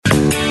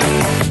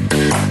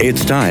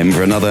It's time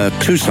for another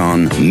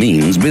Tucson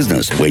Means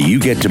Business, where you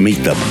get to meet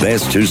the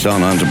best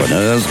Tucson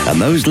entrepreneurs and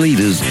those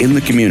leaders in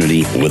the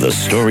community with a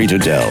story to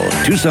tell.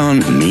 Tucson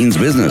Means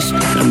Business.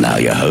 And now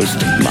your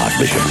host, Mark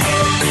Bishop.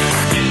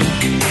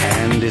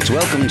 And it's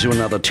welcome to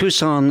another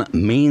Tucson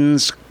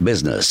Means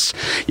Business.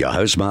 Your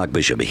host, Mark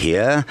Bishop,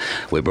 here.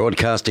 We're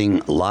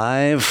broadcasting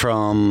live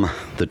from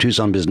the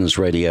Tucson Business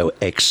Radio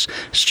X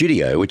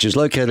studio, which is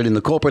located in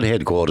the corporate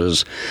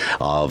headquarters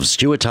of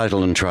Stewart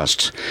Title and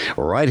Trust,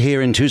 right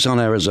here in Tucson,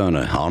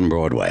 Arizona, on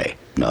Broadway.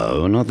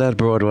 No, not that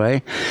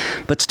Broadway,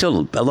 but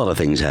still a lot of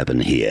things happen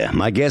here.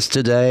 My guest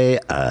today,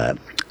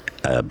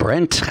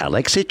 Brent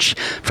Aleksich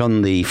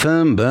from the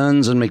firm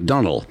Burns &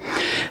 McDonnell.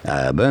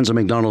 Burns &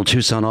 McDonnell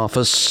Tucson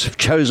office,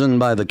 chosen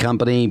by the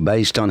company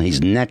based on his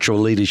natural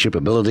leadership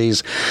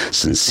abilities,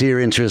 sincere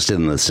interest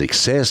in the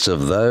success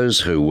of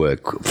those who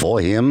work for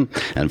him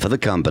and for the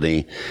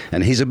company,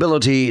 and his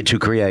ability to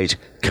create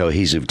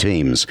cohesive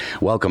teams.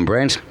 Welcome,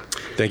 Brent.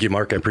 Thank you,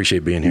 Mark. I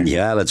appreciate being here.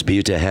 Yeah, it's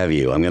beautiful to have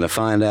you. I'm going to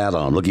find out,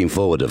 I'm looking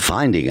forward to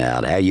finding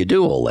out how you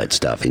do all that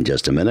stuff in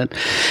just a minute.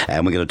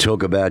 And we're going to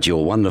talk about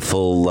your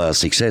wonderful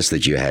success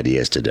that you had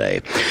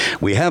yesterday.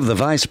 We have the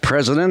Vice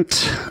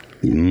President,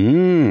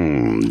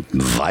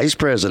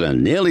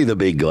 nearly the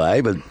big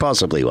guy, but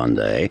possibly one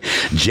day,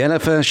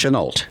 Jennifer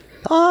Chenault.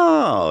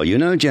 Oh, you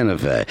know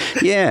Jennifer.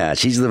 Yeah,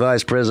 she's the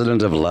Vice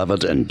President of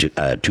Lovett and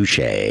Touche,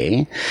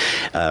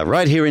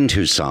 right here in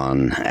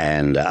Tucson,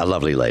 and a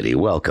lovely lady.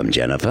 Welcome,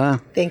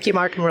 Jennifer. Thank you,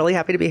 Mark. I'm really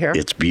happy to be here.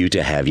 It's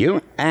beautiful to have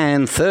you.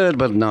 And third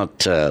but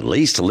not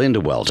least,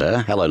 Linda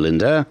Welter. Hello,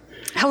 Linda.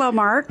 Hello,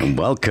 Mark. And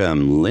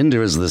welcome.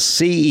 Linda is the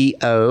CEO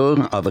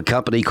of a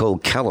company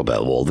called Caliber,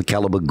 or the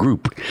Caliber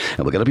Group. And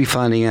we're going to be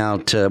finding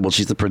out,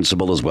 she's the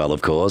principal as well,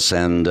 of course,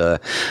 and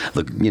the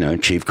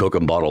chief cook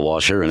and bottle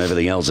washer and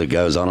everything else that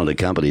goes on in a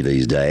company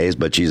these days.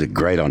 But she's a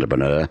great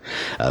entrepreneur,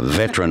 a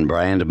veteran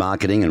brand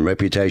marketing and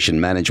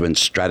reputation management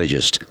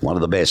strategist, one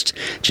of the best.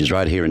 She's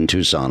right here in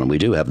Tucson, and we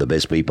do have the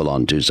best people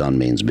on Tucson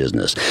Means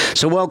Business.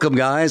 So welcome,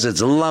 guys.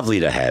 It's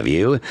lovely to have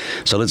you.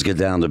 So let's get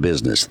down to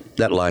business.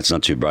 That light's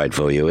not too bright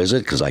for you, is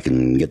it? Because I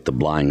can get the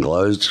blind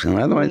closed.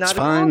 It's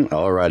fine.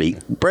 All righty.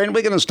 Brent,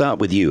 we're going to start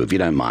with you, if you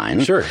don't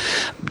mind. Sure.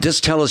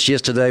 Just tell us,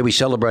 yesterday we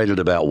celebrated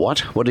about what?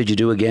 What did you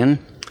do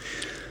again?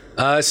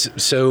 I'm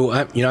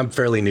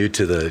fairly new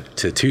to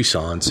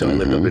Tucson, so I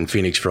lived up in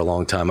Phoenix for a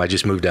long time. I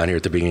just moved down here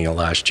at the beginning of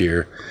last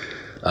year.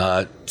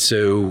 One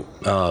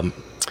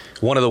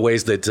of the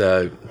ways that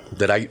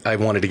I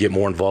wanted to get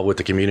more involved with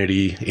the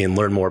community and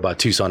learn more about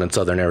Tucson and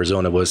Southern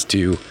Arizona was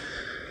to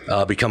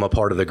become a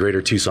part of the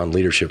Greater Tucson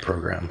Leadership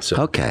Program.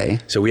 So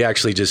we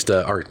actually just,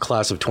 our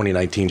class of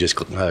 2019 just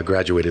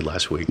graduated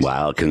last week.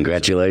 Wow,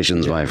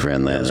 congratulations, my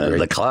friend.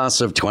 The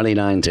class of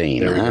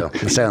 2019. There we go.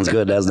 Sounds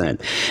good, doesn't it?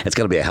 It's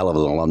got to be a hell of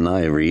an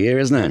alumni every year,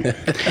 isn't it?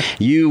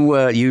 You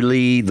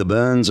lead the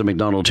Burns &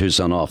 McDonnell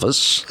Tucson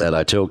office that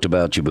I talked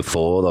about you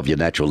before, of your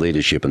natural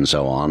leadership and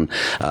so on.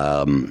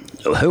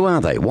 Who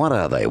are they? What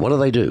are they? What do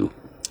they do?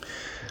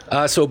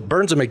 So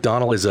Burns &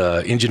 McDonnell is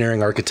an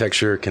engineering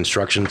architecture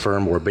construction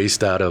firm. We're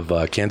based out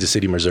of Kansas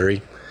City,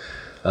 Missouri.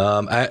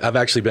 I've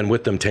actually been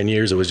with them 10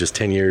 years. It was just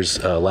 10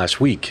 years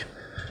last week.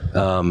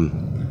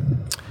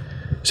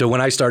 So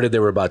when I started,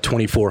 there were about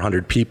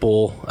 2,400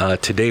 people.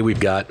 Today we've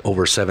got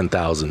over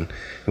 7,000.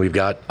 We've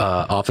got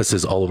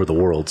offices all over the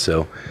world.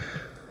 So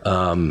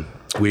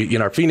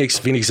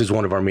Phoenix is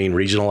one of our main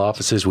regional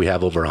offices. We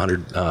have over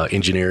 100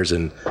 engineers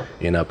and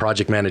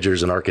project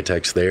managers and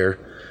architects there.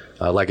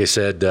 Like I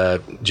said,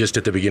 just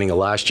at the beginning of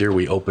last year,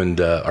 we opened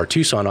our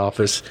Tucson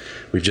office.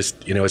 We've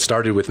just, it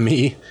started with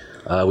me.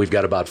 We've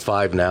got about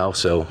 5 now,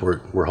 so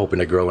we're hoping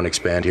to grow and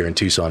expand here in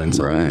Tucson and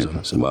Southern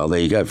Arizona. So. Well, there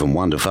you go, from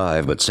 1 to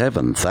 5, but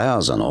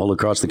 7,000 all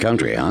across the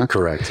country, huh?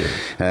 Correct.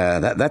 Yeah.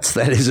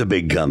 That is a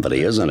big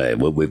company, isn't it?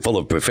 We're full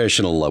of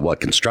professional,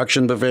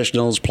 construction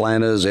professionals,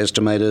 planners,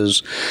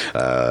 estimators,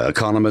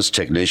 economists,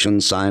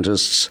 technicians,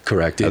 scientists.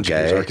 Correct.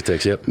 Engineers,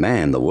 architects. Yep.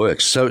 Man, the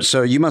works.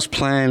 So you must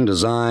plan,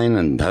 design,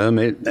 and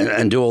permit,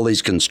 and do all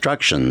these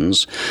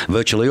constructions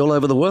virtually all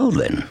over the world.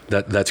 Then.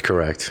 That's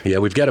correct. Yeah,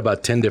 we've got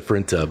about 10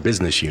 different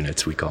business units,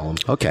 we call them.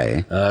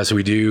 Okay. So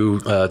we do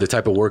the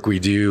type of work we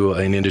do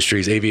in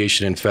industries,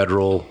 aviation and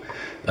federal.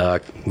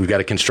 We've got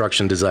a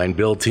construction design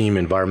build team,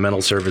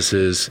 environmental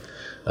services,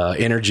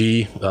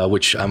 energy,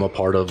 which I'm a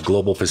part of,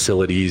 global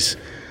facilities,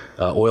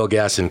 oil,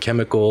 gas, and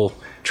chemical,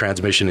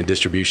 transmission and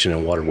distribution,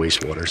 and water,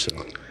 wastewater. So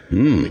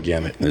the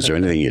gamut. Is there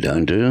anything you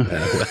don't do?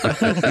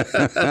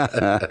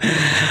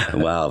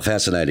 Wow,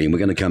 fascinating. We're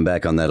going to come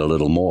back on that a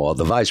little more.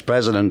 The Vice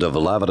President of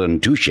Lovett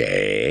and Touche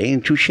is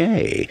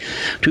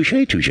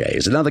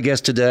another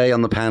guest today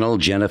on the panel,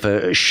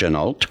 Jennifer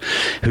Chenault,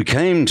 who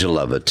came to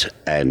Lovett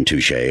and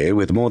Touche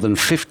with more than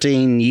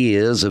 15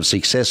 years of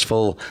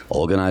successful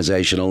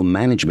organizational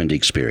management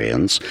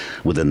experience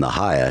within the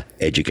higher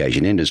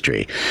education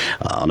industry.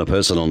 On a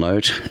personal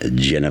note,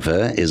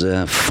 Jennifer Jennifer is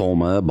a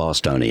former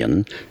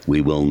Bostonian.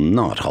 We will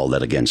not hold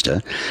that against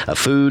her. A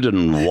food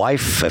and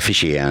wife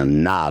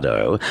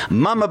aficionado,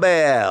 mama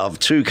bear of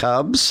 2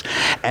 cubs,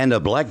 and a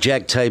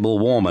blackjack table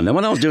warmer. Now,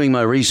 when I was doing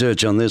my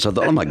research on this, I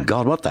thought, oh my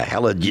God, what the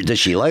hell? Does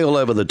she lay all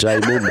over the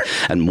table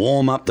and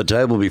warm up the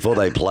table before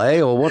they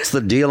play? Or what's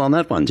the deal on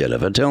that one,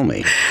 Jennifer? Tell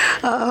me.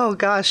 Oh,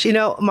 gosh.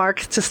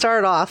 Mark, to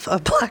start off, a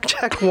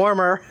blackjack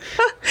warmer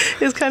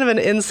is kind of an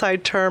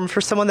inside term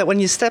for someone that when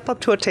you step up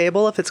to a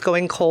table, if it's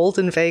going cold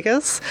in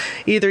Vegas,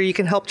 either you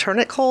can help turn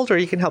it cold or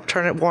you can help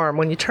turn it warm.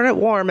 When you turn it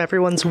warm,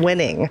 everyone's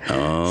winning.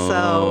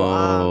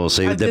 So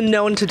I've been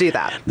known to do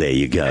that. There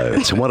you go.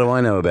 So what do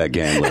I know about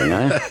gambling,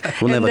 eh?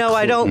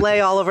 I don't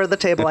lay all over the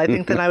table. I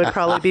think then I would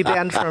probably be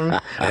banned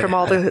from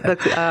all the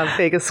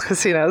Vegas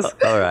casinos.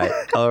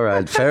 All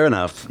right. Fair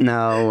enough.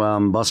 Now,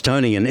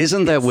 Bostonian,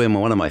 isn't that where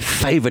one of my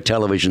favorite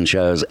television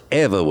shows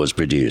ever was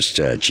produced?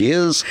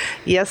 Cheers?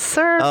 Yes,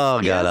 sir. Oh,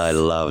 God, yes. I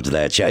loved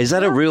that show. Is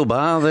that a real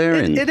bar there?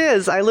 It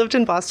is. I lived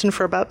in Boston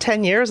for about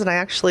 10 years, and I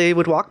actually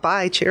would walk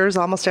by Cheers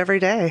almost every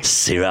day.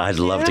 See, I'd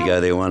love to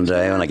go there one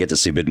day when I get to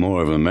see a bit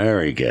more of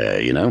America,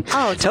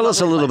 Oh, Tell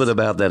us a little bit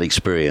about that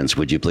experience,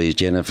 would you please,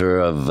 Jennifer,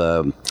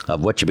 of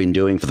what you've been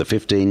doing for the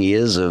 15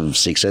 years of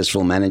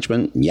successful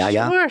management?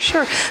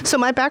 Sure. So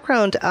my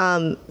background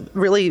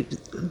really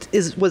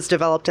was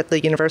developed at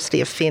the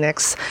University of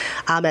Phoenix.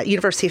 At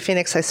University of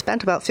Phoenix, I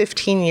spent about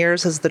 15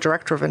 years as the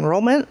director of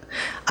enrollment.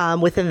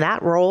 Within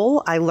that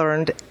role, I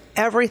learned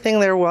everything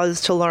there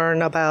was to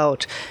learn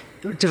about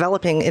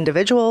developing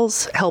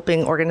individuals,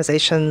 helping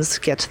organizations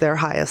get to their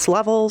highest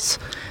levels,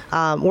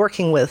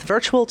 working with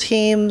virtual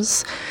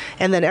teams,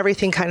 and then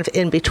everything kind of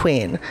in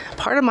between.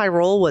 Part of my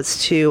role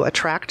was to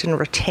attract and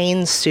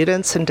retain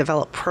students and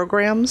develop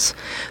programs.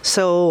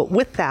 So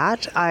with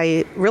that,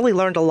 I really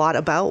learned a lot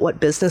about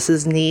what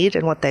businesses need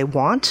and what they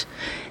want.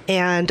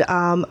 And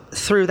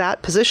through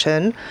that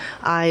position,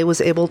 I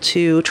was able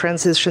to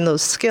transition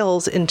those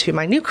skills into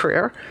my new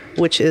career,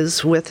 which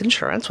is with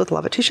insurance with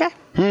Aleksich.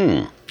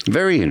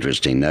 Very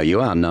interesting. Now,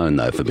 you are known,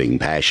 though, for being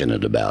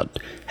passionate about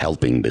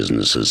helping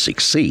businesses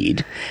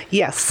succeed.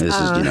 Yes. This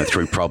is,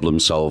 through problem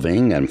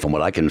solving, and from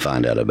what I can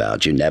find out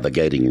about you,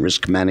 navigating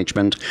risk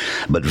management,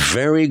 but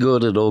very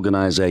good at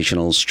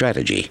organizational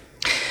strategy.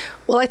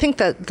 Well, I think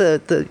that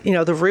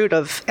the root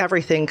of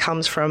everything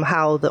comes from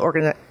how the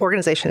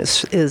organization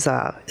is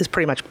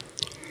pretty much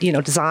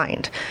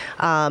designed.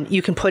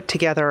 You can put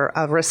together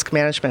a risk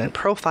management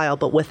profile,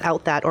 but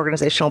without that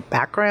organizational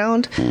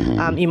background,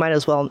 you might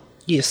as well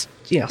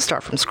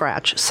start from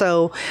scratch.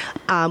 So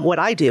what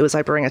I do is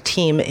I bring a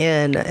team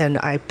in and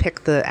I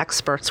pick the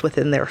experts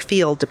within their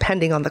field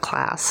depending on the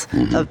class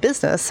of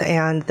business,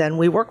 and then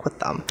we work with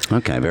them.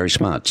 Okay, very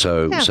smart.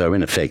 So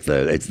in effect,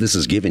 this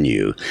has given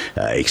you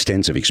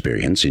extensive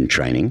experience in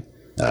training,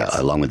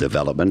 along with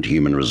development,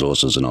 human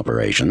resources, and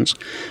operations.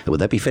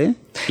 Would that be fair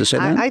to say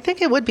that? I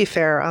think it would be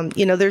fair.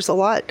 There's a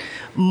lot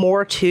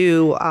more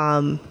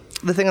to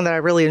the thing that I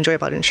really enjoy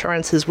about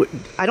insurance is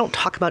I don't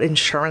talk about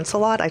insurance a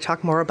lot. I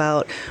talk more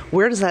about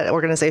where does that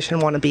organization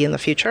want to be in the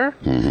future?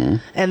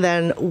 And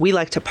then we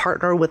like to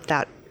partner with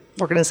that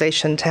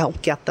organization to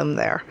help get them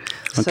there.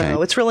 Okay.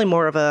 So it's really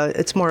more of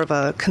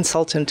a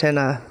consultant and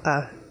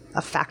a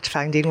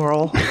fact-finding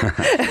role.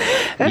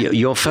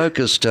 You're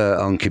focused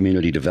on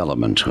community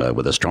development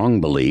with a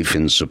strong belief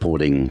in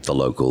supporting the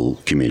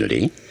local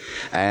community.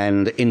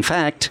 And in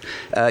fact,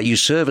 you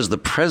serve as the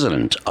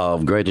president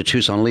of Greater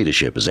Tucson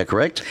Leadership. Is that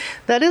correct?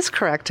 That is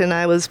correct. And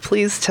I was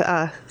pleased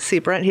to see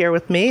Brent here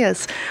with me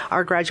as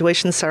our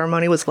graduation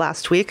ceremony was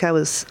last week. I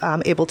was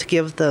able to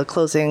give the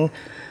closing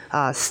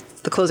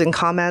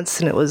comments,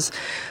 and it was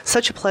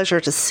such a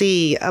pleasure to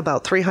see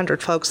about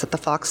 300 folks at the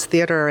Fox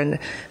Theater and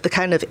the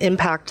kind of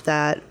impact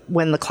that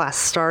when the class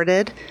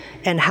started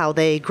and how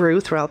they grew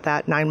throughout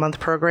that 9-month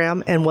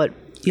program, and what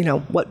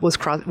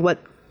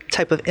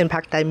type of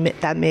impact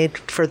that made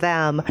for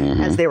them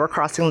as they were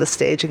crossing the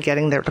stage and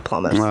getting their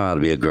diplomas. Oh,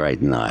 it'll be a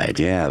great night.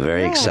 Yeah,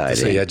 very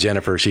exciting. So,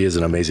 Jennifer, she is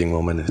an amazing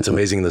woman. It's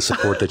amazing the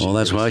support that she Well,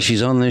 that's why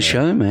she's on this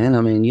show,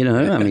 man.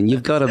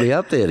 You've got to be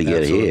up there to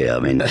get here.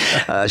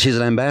 She's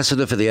an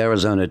ambassador for the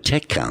Arizona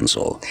Tech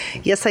Council.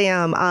 Yes, I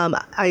am.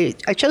 I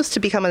chose to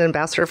become an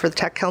ambassador for the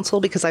Tech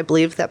Council because I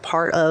believe that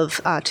part of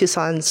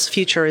Tucson's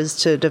future is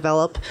to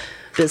develop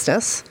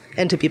business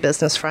and to be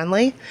business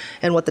friendly.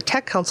 And what the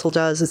Tech Council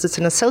does is it's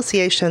an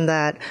association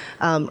that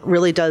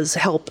really does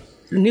help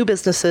new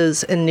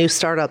businesses and new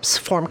startups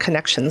form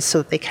connections so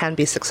that they can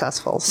be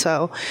successful.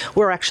 So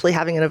we're actually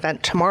having an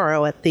event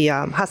tomorrow at the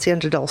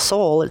Hacienda del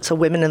Sol. It's a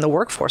Women in the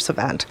Workforce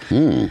event.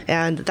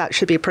 And that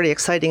should be pretty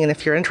exciting. And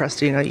if you're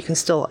interested, you can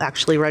still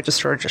actually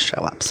register or just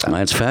show up. So.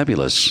 That's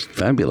fabulous.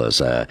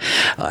 Fabulous.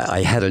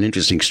 I had an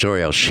interesting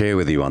story I'll share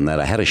with you on that.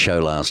 I had a show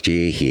last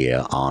year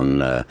here on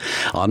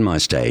my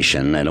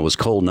station, and it was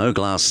called No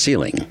Glass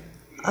Ceiling.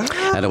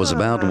 And it was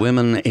about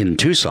women in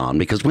Tucson,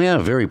 because we are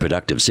a very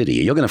productive city.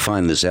 You're going to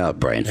find this out,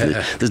 Brent.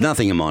 There's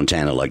nothing in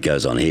Montana like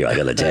goes on here, I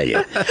got to tell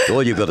you.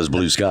 All you've got is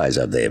blue skies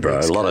up there, bro.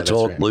 A lot of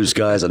talk, blue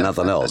skies, and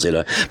nothing else, you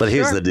know. But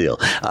here's the deal.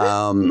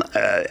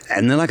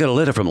 And then I got a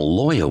letter from a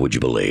lawyer, would you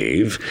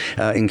believe,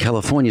 in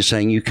California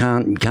saying you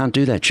can't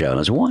do that show. And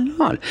I said, why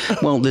not?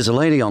 Well, there's a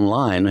lady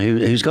online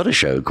who's got a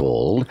show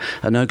called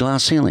No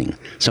Glass Ceiling.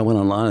 So I went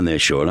online, and there,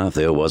 sure enough,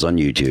 there it was on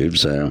YouTube.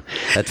 So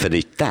that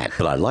finished that.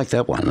 But I like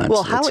that one.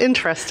 How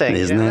interesting.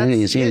 Isn't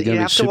it? You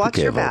have to watch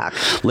your back.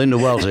 Linda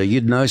Welter,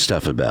 you'd know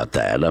stuff about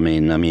that. I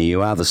mean,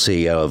 you are the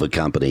CEO of a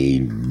company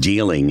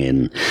dealing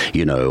in,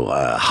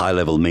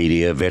 high-level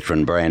media,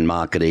 veteran brand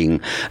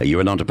marketing.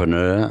 You're an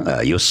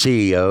entrepreneur. You're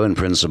CEO and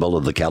principal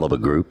of the Caliber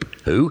Group.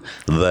 Who?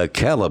 The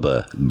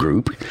Caliber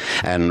Group.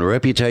 And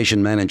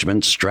reputation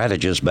management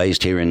strategist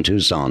based here in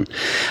Tucson.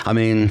 I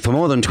mean, for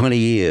more than 20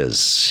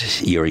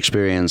 years, your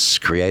experience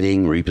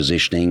creating,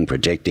 repositioning,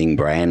 protecting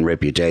brand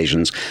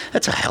reputations,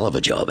 that's a hell of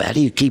a job. How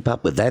do you keep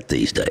up with that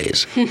these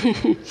days?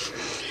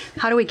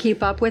 How do we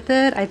keep up with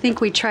it? I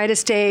think we try to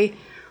stay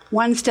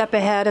one step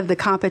ahead of the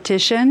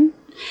competition,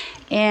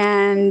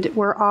 and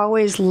we're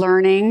always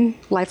learning.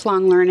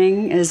 Lifelong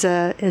learning is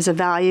a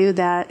value,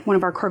 that one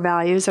of our core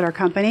values at our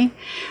company.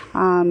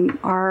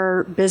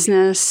 Our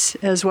business,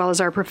 as well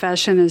as our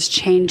profession, is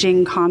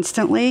changing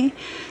constantly.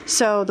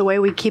 So the way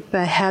we keep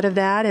ahead of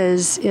that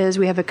is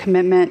we have a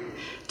commitment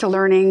to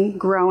learning,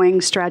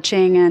 growing,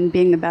 stretching, and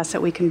being the best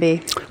that we can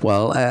be.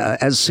 Well,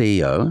 as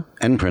CEO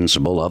and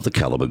principal of the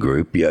Caliber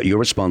Group, you're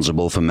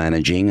responsible for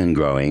managing and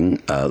growing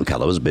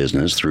Caliber's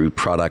business through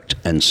product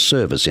and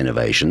service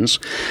innovations,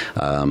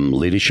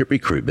 leadership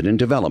recruitment and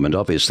development,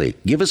 obviously.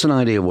 Give us an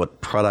idea of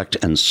what product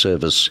and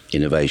service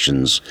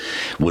innovations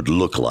would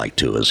look like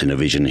to us in a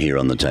vision here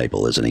on the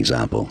table, as an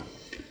example.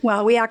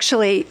 Well,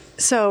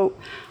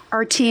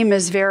 our team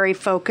is very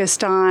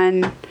focused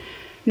on,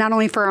 not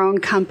only for our own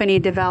company,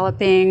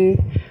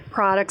 developing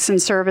products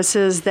and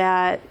services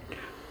that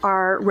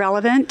are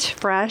relevant,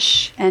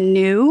 fresh, and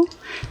new.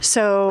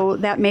 So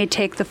that may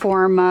take the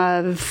form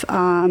of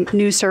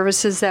new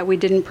services that we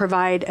didn't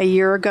provide a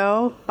year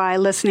ago by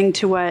listening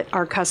to what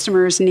our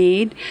customers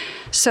need.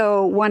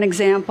 So one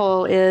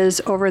example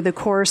is, over the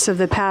course of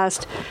the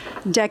past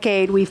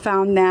decade, we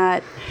found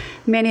that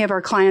many of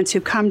our clients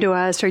who come to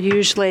us are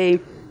usually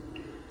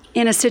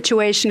in a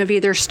situation of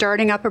either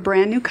starting up a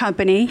brand new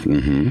company,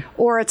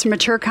 or it's a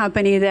mature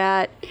company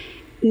that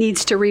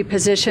needs to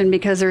reposition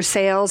because their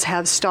sales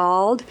have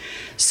stalled.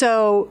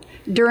 So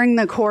during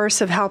the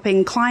course of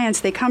helping clients,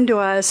 they come to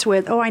us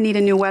with, I need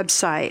a new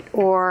website,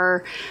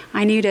 or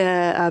I need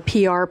a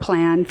PR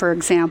plan, for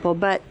example.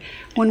 But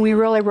when we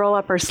really roll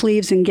up our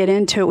sleeves and get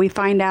into it, we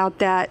find out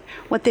that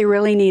what they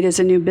really need is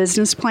a new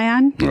business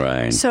plan.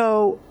 Right.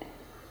 So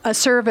a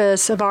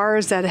service of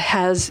ours that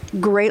has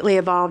greatly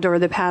evolved over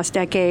the past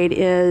decade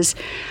is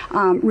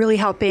really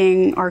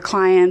helping our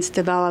clients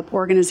develop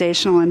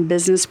organizational and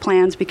business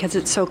plans, because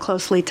it's so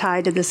closely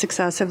tied to the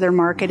success of their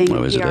marketing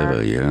and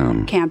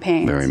PR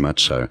campaigns. Very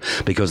much so.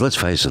 Because let's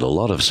face it, a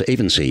lot of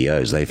even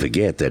CEOs, they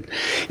forget that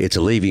it's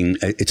a living,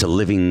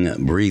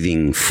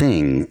 breathing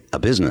thing, a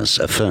business,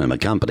 a firm, a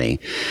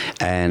company,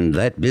 and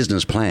that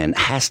business plan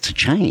has to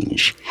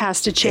change.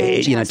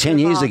 10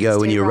 years ago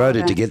when you wrote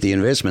it to get the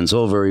investments,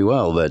 all very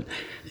well, but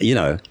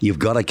you've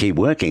got to keep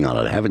working on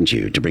it, haven't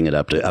you, to bring it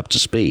up to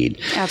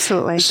speed.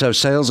 Absolutely. So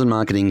sales and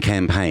marketing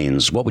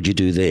campaigns, what would you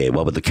do there?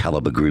 What would the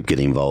Caliber Group get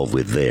involved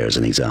with there, as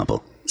an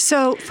example?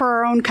 So for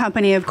our own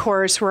company, of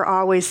course, we're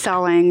always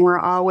selling. We're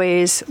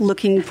always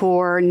looking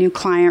for new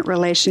client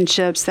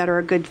relationships that are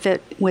a good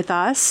fit with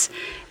us,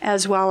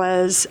 as well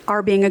as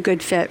are being a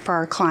good fit for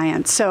our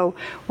clients. So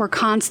we're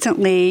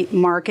constantly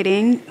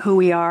marketing who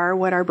we are,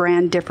 what our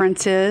brand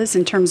difference is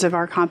in terms of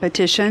our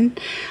competition.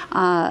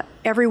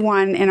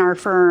 Everyone in our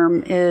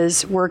firm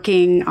is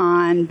working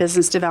on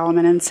business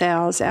development and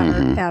sales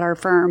at our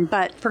firm.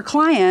 But for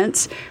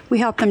clients, we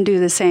help them do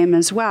the same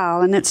as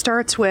well. And it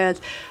starts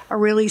with a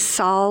really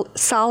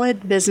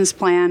solid business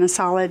plan, a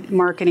solid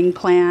marketing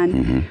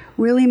plan,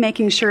 really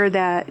making sure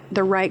that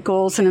the right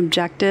goals and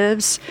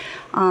objectives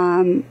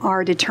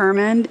are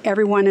determined.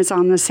 Everyone is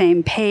on the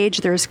same page.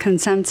 There's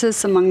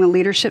consensus among the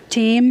leadership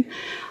team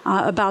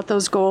about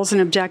those goals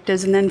and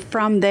objectives. And then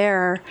from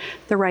there,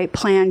 the right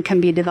plan can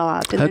be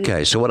developed.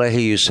 Okay, so what I hear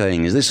you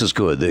saying is this is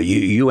good, that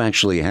you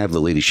actually have the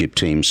leadership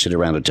team sit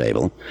around a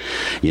table,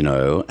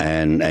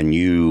 and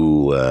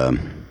you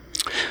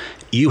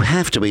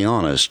have to be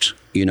honest.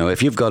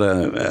 If you've got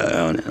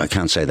I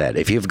can't say that.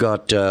 If you've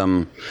got,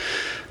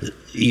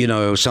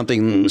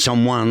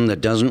 someone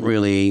that doesn't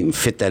really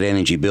fit that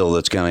energy bill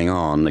that's going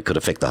on, that could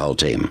affect the whole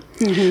team.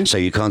 So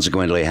you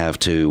consequently have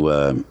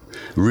to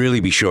really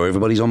be sure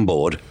everybody's on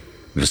board.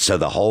 So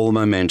the whole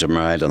momentum,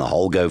 right, and the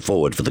whole go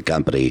forward for the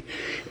company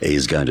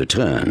is going to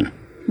turn.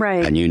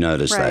 Right. And you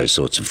notice those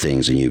sorts of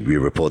things, and you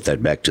report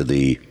that back to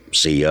the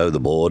CEO, the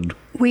board.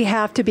 we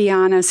have to be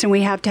honest, and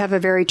we have to have a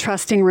very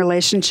trusting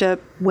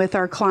relationship with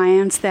our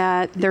clients,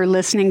 that they're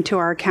listening to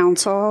our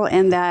counsel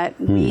and that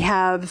we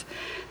have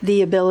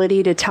the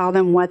ability to tell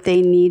them what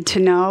they need to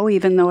know,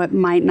 even though it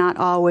might not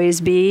always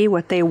be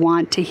what they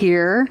want to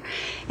hear.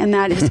 And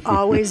that has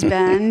always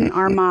been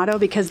our motto,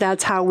 because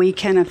that's how we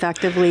can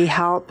effectively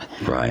help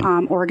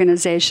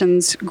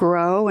organizations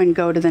grow and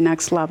go to the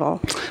next level.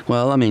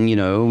 Well, I mean, you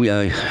know,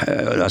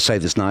 I say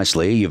this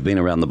nicely. You've been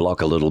around the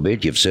block a little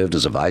bit. You've served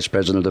as a vice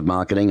president of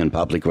marketing and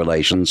public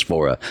relations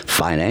for a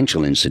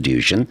financial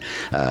institution.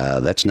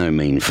 That's no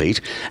mean feat.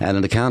 And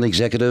an account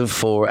executive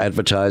for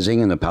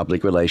advertising and a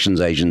public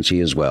relations agency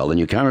as well. And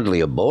you're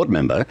currently a board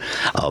member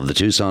of the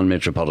Tucson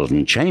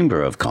Metropolitan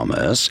Chamber of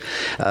Commerce,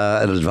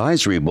 an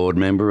advisory board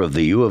member of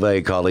the U of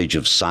A College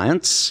of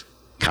Science,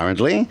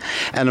 currently,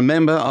 and a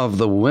member of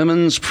the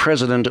Women's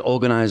President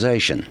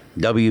Organization,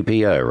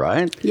 WPO,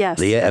 right? Yes.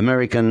 The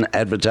American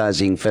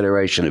Advertising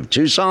Federation of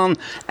Tucson,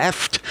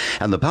 AFT,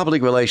 and the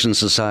Public Relations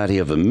Society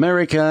of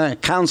America,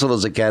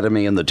 Counselors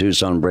Academy, and the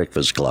Tucson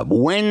Breakfast Club.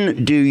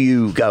 When do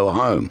you go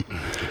home?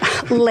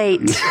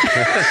 Late.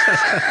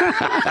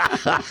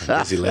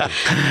 Busy lady.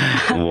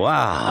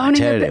 Wow.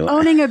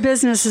 Owning a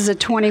business is a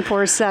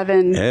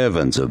 24/7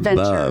 Heavens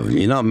above. venture.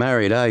 You're not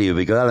married, are you?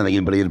 Because I don't think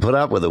anybody would put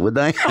up with it, would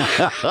they?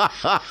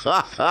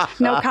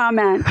 No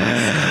comment.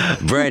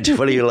 Brent,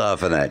 what are you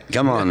laughing at?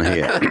 Come on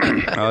here.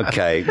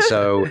 Okay,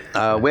 so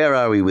where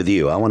are we with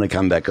you? I want to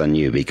come back on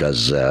you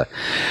because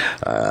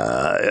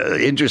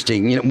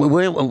interesting. You know,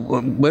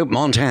 we're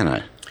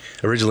Montana.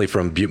 Originally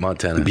from Butte,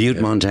 Montana.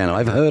 Butte, Montana.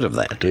 I've heard of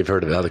that. You've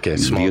heard of it. Okay,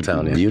 small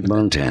town. Yeah. Butte,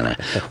 Montana.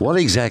 What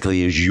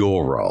exactly is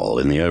your role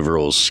in the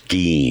overall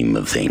scheme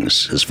of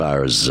things as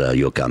far as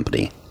your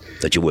company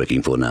that you're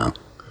working for now?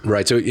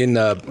 Right. So in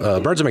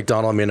Burns &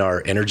 McDonnell, I'm in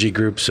our energy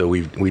group. So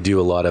we do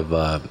a lot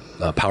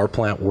of power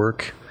plant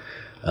work.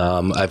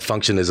 I've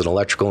functioned as an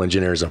electrical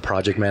engineer, as a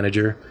project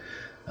manager.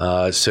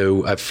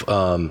 So I've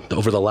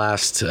over the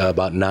last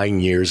about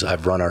 9 years,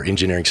 I've run our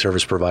engineering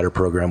service provider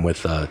program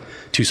with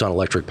Tucson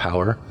Electric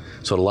Power.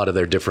 So a lot of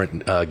their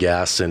different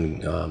gas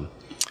and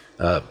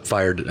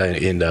fired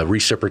in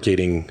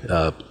reciprocating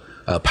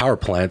power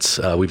plants.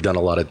 We've done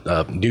a lot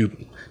of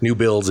new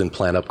builds and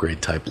plant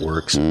upgrade type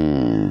works.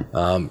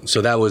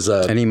 So that was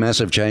any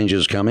massive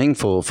changes coming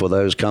for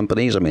those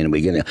companies? I mean,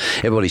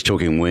 everybody's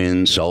talking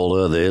wind,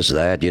 solar, this,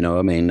 that. You know,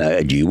 I mean,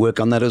 do you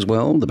work on that as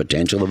well? The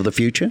potential of the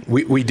future?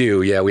 We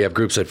do. Yeah, we have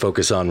groups that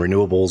focus on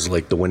renewables,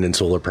 like the wind and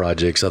solar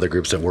projects. Other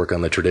groups that work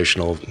on the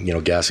traditional,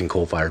 gas and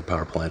coal fired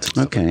power plants.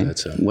 And stuff like that,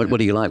 so. What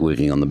do you like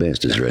working on the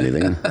best? Is there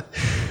anything?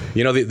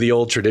 The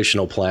old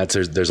traditional plants.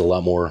 There's a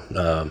lot more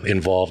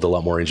involved, a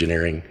lot more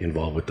engineering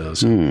involved with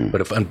those.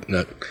 But if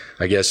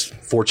I guess,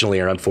 fortunately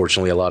or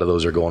unfortunately, a lot of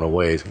those are going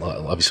away.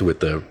 Obviously, with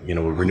the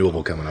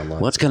renewable coming online.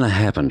 What's going to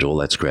happen to all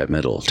that scrap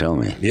metal? Tell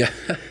me. Yeah,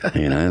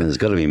 there's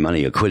got to be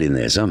money or quit in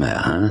there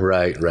somehow, huh?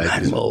 Right.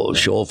 Well,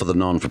 sure, for the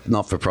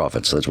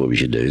not-for-profits. That's what we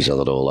should do. Sell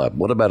it all up.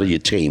 What about your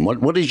team?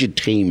 What does your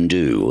team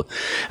do?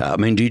 I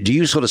mean, do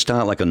you sort of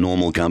start like a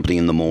normal company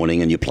in the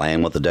morning and you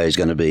plan what the day's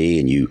going to be,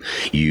 and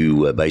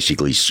you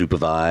basically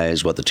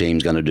supervise what the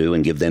team's going to do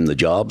and give them the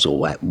jobs, or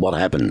what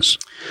happens?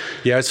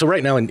 Yeah. So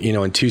right now,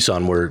 in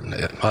Tucson,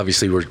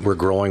 we're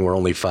growing. We're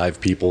only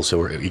 5 people,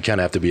 so you kind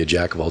of have to be a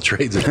jack of all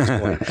trades at this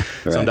point.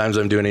 Right. Sometimes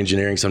I'm doing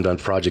engineering,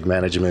 sometimes project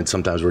management,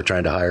 sometimes we're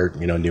trying to hire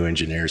new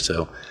engineers.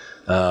 So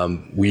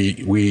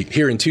we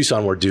here in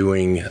Tucson, we're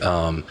doing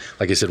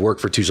like I said, work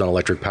for Tucson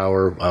Electric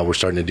Power. We're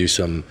starting to do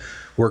some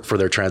work for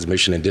their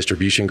transmission and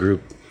distribution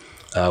group.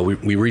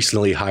 We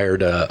recently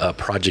hired a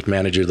project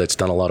manager that's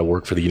done a lot of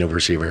work for the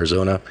University of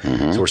Arizona.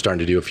 So we're starting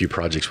to do a few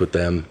projects with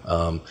them.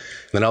 And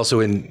then also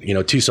in,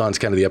 Tucson's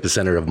kind of the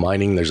epicenter of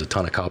mining. There's a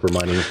ton of copper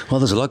mining.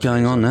 Well, there's a lot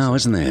going on now,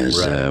 isn't there?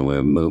 Right.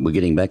 We're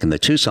getting back, and the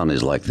Tucson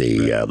is like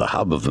the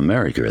hub of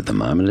America at the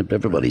moment.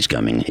 Everybody's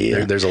coming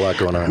here. There's a lot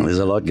going on. There's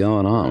a lot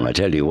going on, I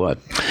tell you what.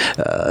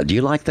 Do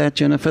you like that,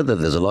 Jennifer, that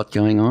there's a lot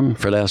going on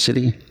for our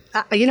city?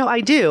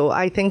 I do.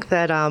 I think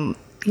that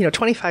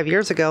 25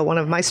 years ago, one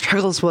of my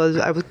struggles was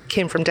I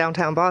came from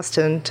downtown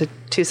Boston to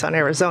Tucson,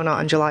 Arizona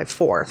on July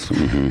 4th.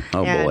 Mm-hmm.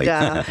 Oh, boy.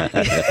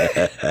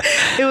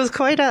 It was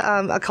quite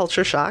a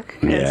culture shock.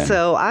 Yeah. And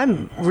so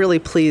I'm really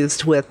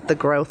pleased with the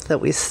growth that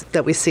we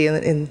see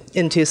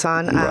in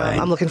Tucson. Right.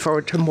 I'm looking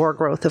forward to more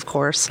growth, of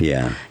course.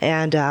 Yeah.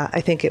 And I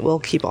think it will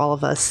keep all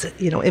of us,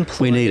 employed.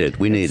 We need it.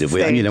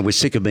 We're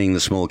sick of being the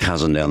small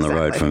cousin down the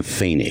road from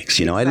Phoenix.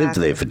 I lived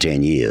there for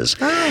 10 years,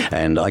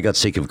 and I got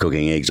sick of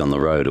cooking eggs on the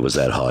road. It was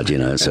that hot,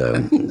 So,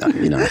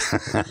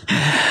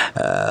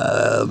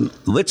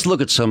 let's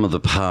look at some of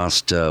the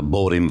past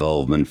board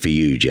involvement for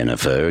you,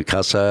 Jennifer.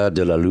 Casa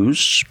de la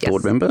Luz,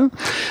 board member,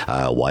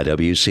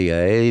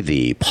 YWCA,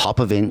 the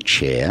Pop Event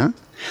chair,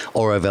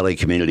 Oro Valley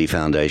Community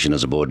Foundation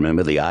as a board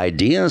member, the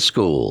Idea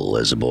School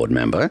as a board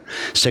member,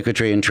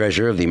 secretary and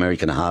treasurer of the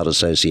American Heart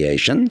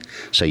Association.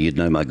 So you'd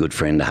know my good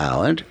friend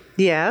Howard.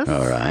 Yes.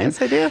 All right.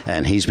 Yes, I do.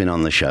 And he's been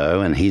on the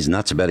show, and he's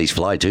nuts about his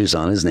Fly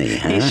Tucson, isn't he?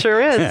 He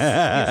sure is. He's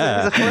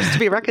a force to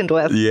be reckoned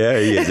with. Yeah,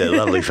 he is a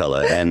lovely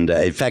fellow. And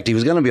in fact, he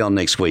was going to be on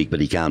next week, but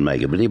he can't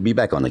make it. But he'll be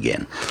back on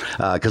again.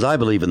 Because I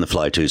believe in the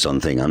Fly Tucson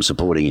thing. I'm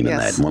supporting him in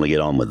that. Want to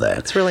get on with that.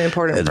 It's really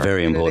important. It's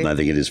very important. I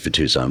think it is for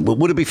Tucson. Well,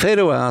 would it be fair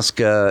to ask,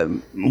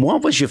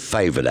 what was your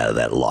favorite out of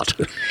that lot?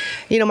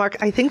 You know, Mark,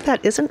 I think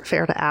that isn't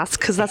fair to ask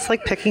because that's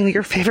like picking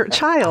your favorite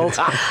child.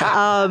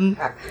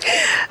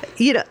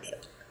 You know,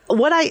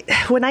 when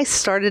I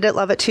started at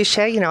Love at Touche,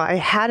 you know, I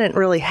hadn't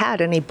really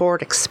had any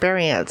board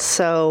experience.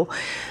 So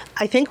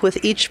I think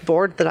with each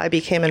board that I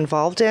became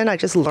involved in, I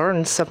just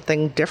learned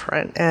something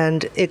different,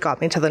 and it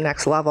got me to the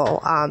next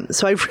level.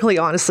 So I really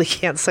honestly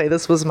can't say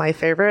this was my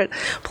favorite.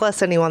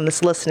 Plus, anyone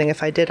that's listening,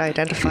 if I did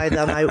identify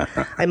them,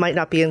 I might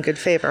not be in good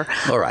favor.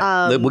 All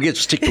right, we'll get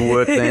stick to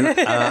work then.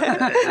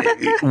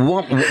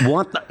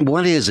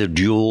 What is a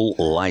dual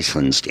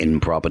licensed in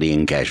property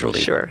and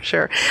casualty?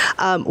 Sure.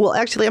 Well,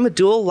 actually, I'm a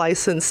dual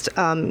licensed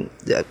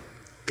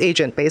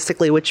agent,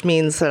 basically, which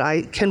means that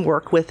I can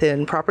work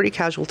within property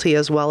casualty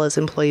as well as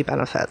employee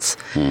benefits.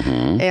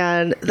 Mm-hmm.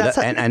 And that's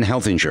and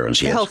health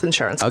insurance, yes. Health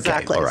insurance,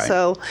 exactly. All right.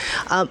 So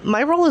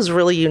my role is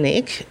really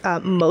unique.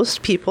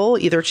 Most people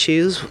either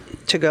choose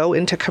to go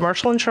into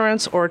commercial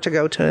insurance or to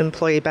go to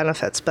employee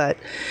benefits. But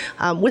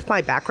with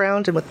my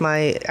background and with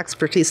my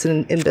expertise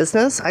in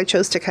business, I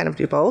chose to kind of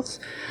do both,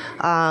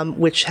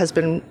 which has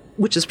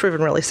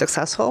proven really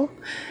successful.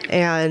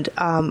 And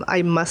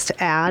I must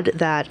add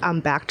that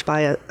I'm backed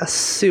by a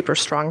super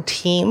strong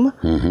team.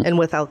 Mm-hmm. And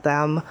without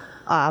them,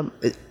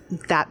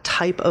 that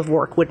type of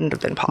work wouldn't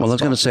have been possible. Well, I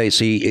was going to say,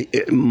 see,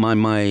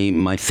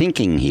 my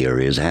thinking here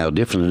is how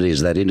different it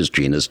is, that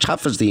industry. And as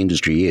tough as the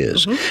industry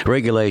is, mm-hmm.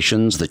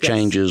 regulations, the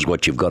changes,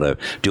 what you've got to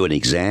do in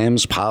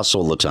exams, pass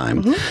all the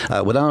time.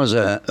 Mm-hmm. When I was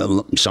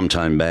some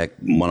time back,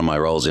 one of my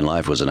roles in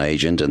life was an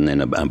agent and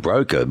then a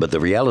broker. But the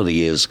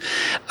reality is,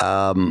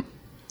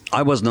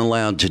 I wasn't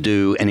allowed to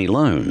do any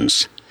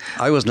loans.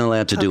 I wasn't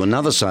allowed to do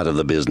another side of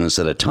the business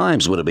that at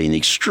times would have been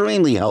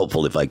extremely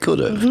helpful if I could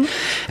have.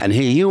 Mm-hmm. And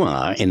here you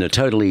are in a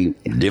totally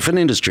different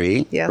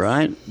industry,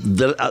 right,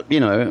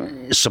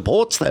 that,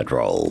 supports that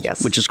role,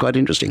 which is quite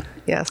interesting.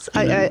 Yes,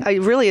 I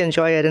really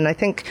enjoy it. And I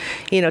think,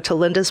 to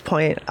Linda's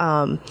point,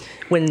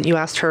 when you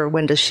asked her,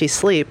 when does she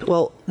sleep?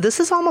 Well, this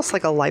is almost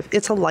like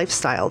it's a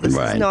lifestyle. This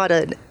is not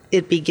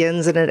it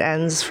begins and it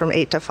ends from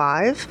 8 to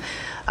 5.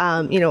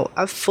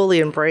 I've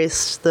fully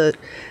embraced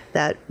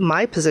that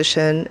my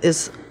position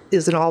is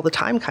an all the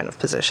time kind of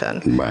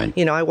position. Right.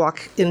 I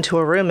walk into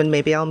a room and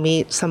maybe I'll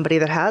meet somebody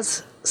that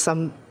has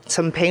some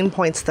pain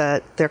points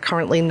that they're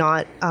currently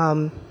not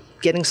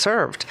getting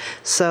served.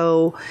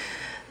 So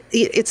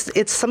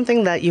it's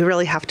something that you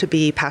really have to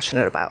be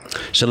passionate about.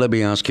 So let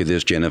me ask you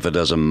this, Jennifer.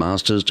 Does a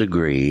master's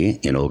degree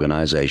in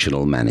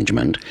organizational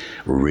management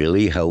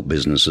really help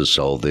businesses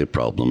solve their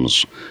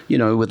problems,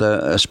 with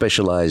a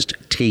specialized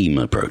team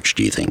approach,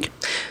 do you think?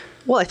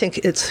 Well, I think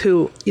it's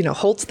who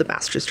holds the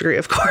master's degree,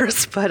 of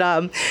course. But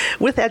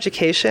with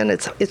education,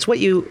 it's what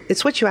you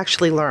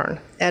actually learn,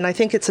 and I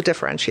think it's a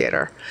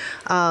differentiator.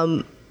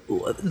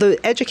 The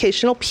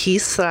educational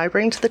piece that I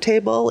bring to the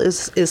table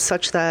is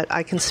such that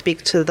I can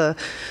speak to the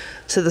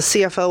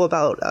CFO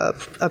about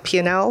a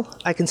P&L.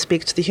 I can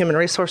speak to the human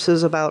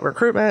resources about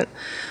recruitment.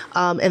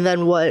 And then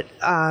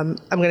I'm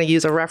going to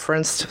use a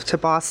reference to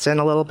Boston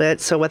a little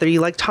bit. So whether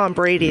you like Tom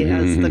Brady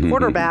as the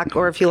quarterback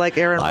or if you like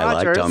Aaron Rodgers. I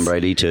like Tom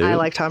Brady too. I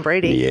like Tom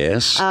Brady.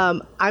 Yes.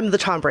 I'm the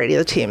Tom Brady of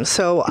the team.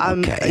 So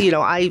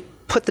I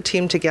put the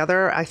team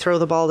together, I throw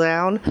the ball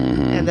down,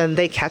 and then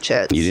they catch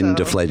it. You didn't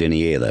deflate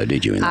any air, though,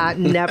 did you?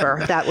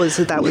 Never. That was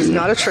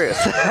not a truth.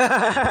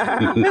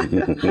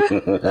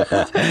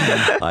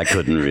 I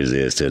couldn't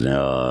resist it.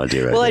 Oh,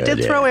 dear. Well, I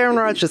did throw Aaron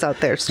Rodgers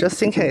out there,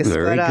 just in case.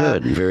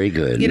 Very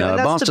good.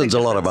 Boston's a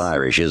lot of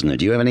Irish, isn't it?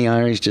 Do you have any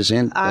Irish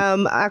descent?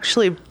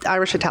 Actually,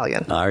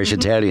 Irish-Italian.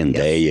 Irish-Italian,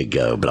 There you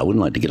go. But I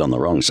wouldn't like to get on the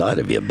wrong side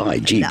of you. By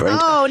gee, Brent.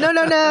 Oh, no.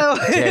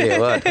 Tell you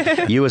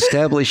what, you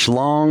establish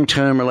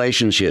long-term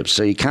relationships,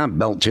 so you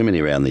can't belt too many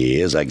around the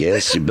ears, I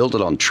guess. You built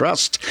it on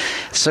trust.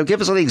 So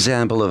give us an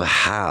example of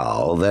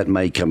how that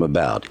may come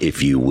about,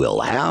 if you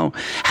will.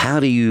 How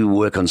do you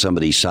work on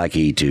somebody's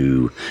psyche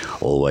to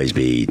always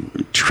be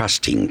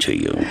trusting to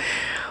you?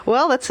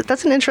 Well,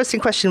 that's an interesting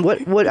question.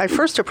 What I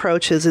first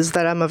approach is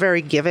that I'm a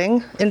very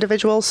giving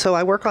individual. So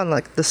I work on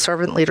the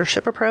servant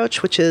leadership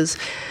approach, which is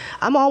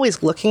I'm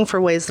always looking for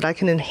ways that I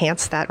can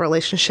enhance that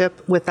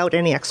relationship without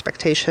any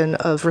expectation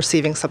of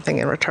receiving something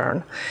in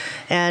return.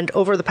 And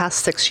over the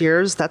past 6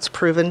 years, that's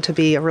proven to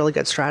be a really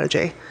good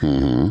strategy.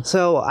 Mm-hmm.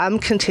 So I'm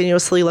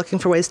continuously looking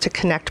for ways to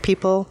connect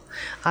people.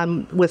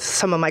 With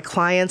some of my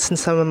clients and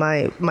some of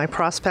my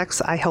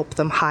prospects, I help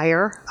them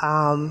hire.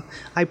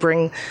 I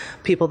bring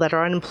people that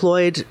are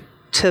unemployed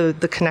to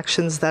the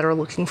connections that are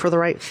looking for the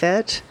right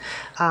fit.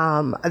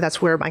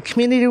 That's where my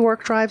community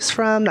work drives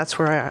from. That's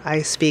where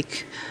I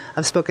speak.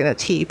 I've spoken at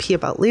TEP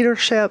about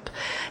leadership.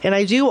 And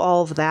I do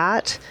all of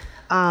that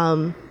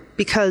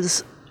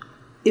because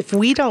if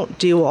we don't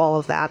do all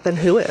of that, then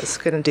who is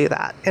going to do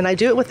that? And I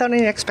do it without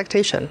any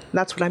expectation.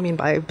 That's what I mean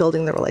by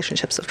building the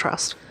relationships of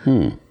trust.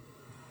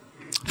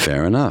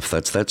 Fair enough.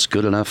 That's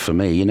good enough for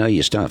me. You know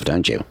your stuff,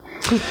 don't you?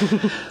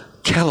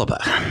 Caliber.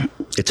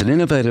 It's an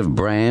innovative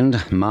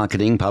brand,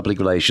 marketing, public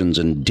relations,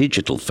 and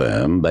digital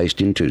firm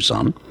based in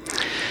Tucson.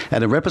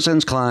 And it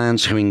represents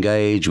clients who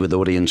engage with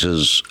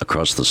audiences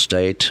across the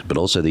state, but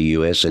also the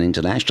U.S. and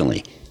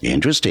internationally.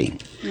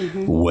 Interesting.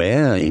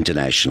 Where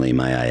internationally,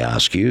 may I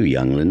ask you,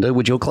 young Linda,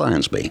 would your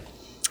clients be?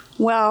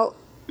 Well,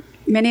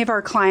 many of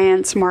our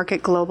clients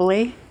market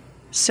globally.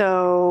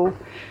 So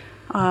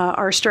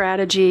our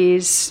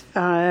strategies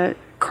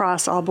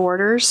cross all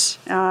borders.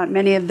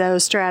 Many of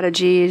those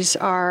strategies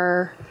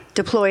are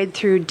deployed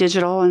through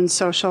digital and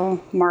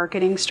social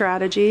marketing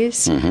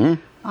strategies.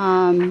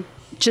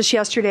 Just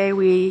yesterday,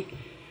 we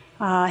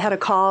had a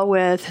call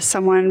with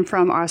someone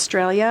from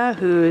Australia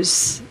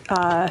who's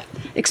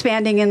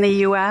expanding in the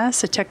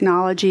U.S., a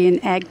technology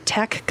and ag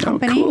tech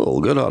company. Oh,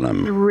 cool. Good on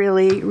them.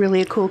 Really, really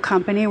a cool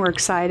company. We're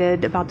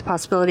excited about the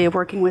possibility of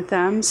working with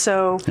them.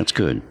 So that's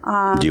good.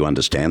 Do you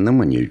understand them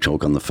when you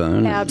talk on the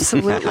phone?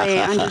 Absolutely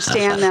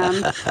understand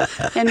them.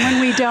 And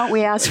when we don't,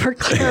 we ask for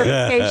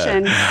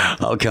clarification.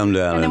 I'll come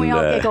down and then we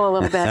all giggle a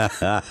little bit.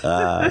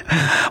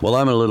 Well,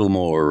 I'm a little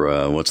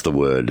more, what's the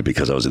word?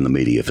 Because I was in the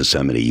media for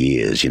so many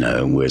years, you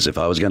know, whereas if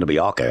I was going to be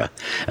ocker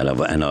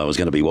and I was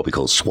going to be what we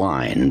call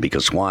swine,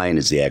 because swine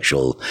is the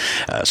actual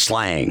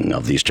slang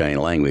of the Australian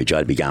language,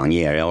 I'd be going,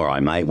 yeah, all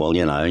right, mate, well,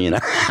 you know.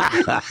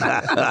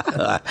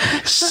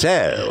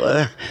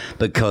 So,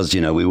 because,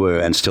 you know, we were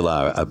and still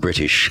are a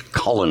British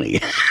colony,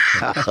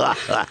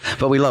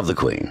 but we love the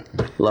Queen.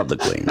 Love the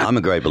Queen. I'm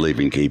a great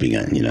believer in keeping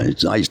her, you know.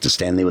 I used to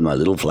stand there with my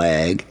little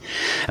flag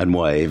and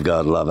wave,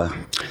 God love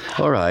her.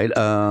 All right,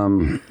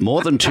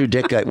 more than 2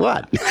 decades,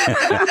 what?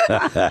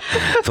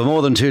 For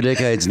more than 2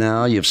 decades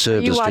now, you've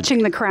served as... Are you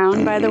watching The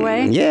Crown, by the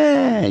way?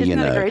 Yeah, Isn't you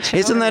know. That a great show?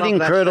 Isn't that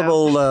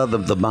incredible,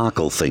 the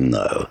Markle thing,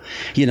 though?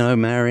 You know,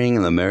 marrying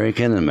an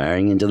American and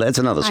marrying into... That's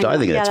another story. I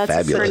think that's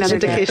fabulous. That's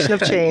an indication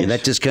of change.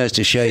 That just goes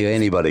to show you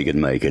anybody can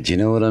make it. You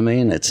know what I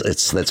mean?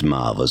 That's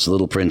marvelous.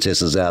 Little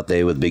princesses out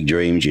there with big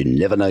dreams. You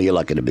never know your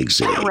luck in a big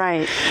city.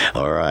 Right.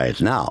 All right.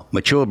 Now,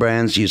 mature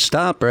brands, you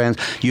start brands,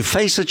 you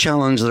face a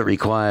challenge that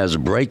requires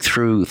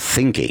breakthrough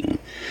thinking.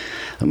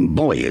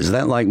 Boy, is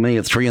that like me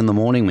at 3 a.m.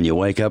 when you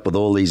wake up with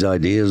all these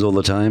ideas all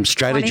the time?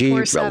 Strategy,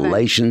 24/7.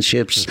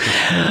 Relationships,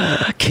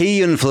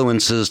 key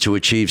influences to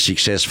achieve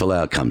successful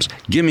outcomes.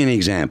 Give me an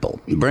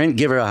example. Brent,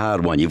 give her a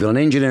hard one. You've got an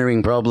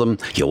engineering problem.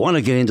 You want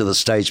to get into the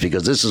States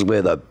because this is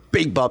where the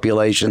big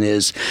population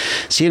is.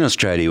 See, in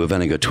Australia, we've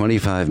only got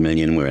 25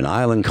 million. We're an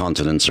island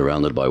continent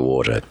surrounded by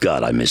water.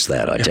 God, I miss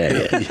that, I tell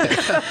you.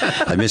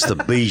 I miss the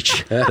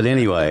beach. But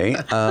anyway,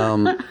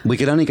 we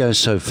could only go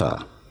so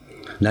far.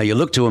 Now, you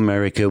look to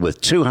America with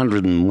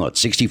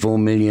 264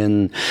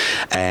 million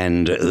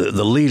and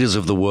the leaders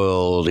of the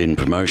world in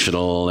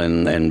promotional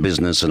and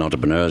business and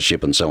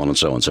entrepreneurship and so on and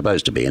so on,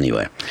 supposed to be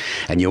anyway.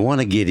 And you want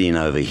to get in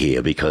over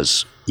here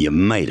because you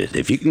made it.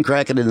 If you can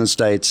crack it in the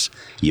States,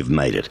 you've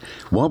made it.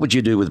 What would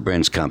you do with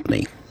Brent's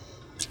company?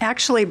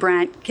 Actually,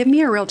 Brent, give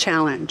me a real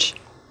challenge.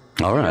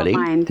 All righty.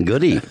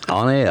 Goody.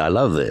 On air. I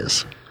love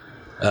this.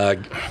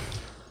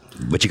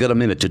 But you got a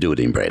minute to do it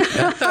in, Brent.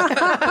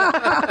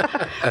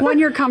 One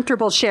you're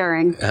comfortable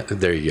sharing.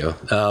 There you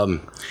go.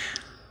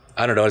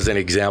 I don't know, as an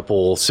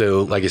example,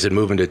 so like I said,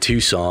 moving to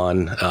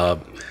Tucson,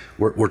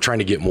 we're trying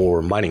to get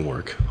more mining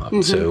work.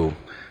 So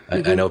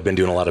I know I've been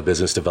doing a lot of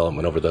business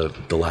development over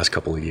the last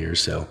couple of years.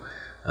 So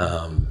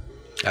I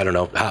don't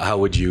know, how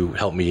would you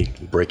help me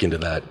break into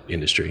that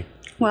industry?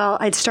 Well,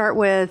 I'd start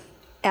with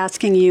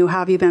asking you, how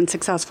have you been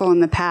successful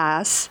in the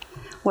past?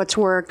 What's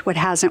worked? What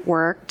hasn't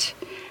worked?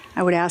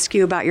 I would ask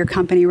you about your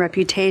company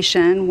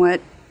reputation. What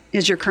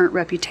is your current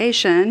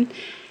reputation?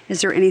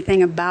 Is there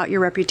anything about your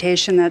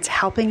reputation that's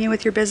helping you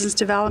with your business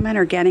development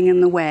or getting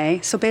in the way?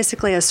 So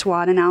basically a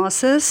SWOT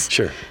analysis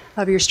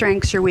of your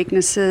strengths, your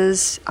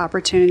weaknesses,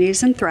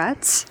 opportunities, and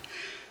threats.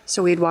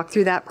 So we'd walk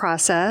through that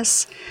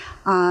process.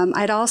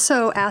 I'd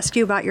also ask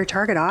you about your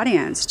target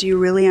audience. Do you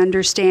really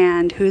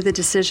understand who the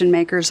decision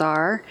makers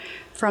are?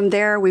 From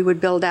there, we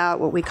would build out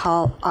what we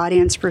call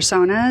audience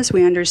personas.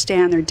 We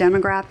understand their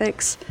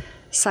demographics,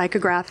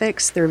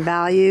 psychographics, their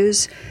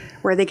values,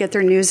 where they get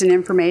their news and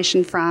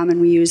information from,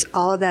 and we use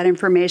all of that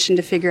information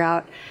to figure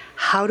out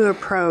how to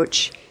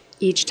approach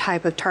each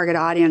type of target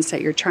audience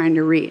that you're trying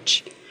to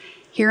reach.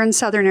 Here in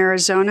Southern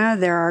Arizona,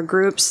 there are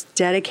groups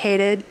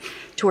dedicated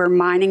to where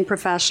mining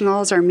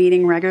professionals are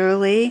meeting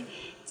regularly,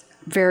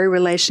 very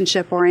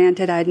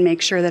relationship-oriented. I'd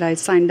make sure that I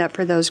signed up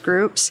for those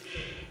groups.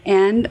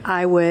 And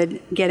I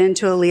would get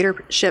into a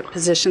leadership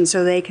position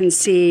so they can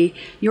see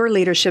your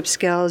leadership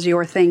skills,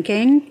 your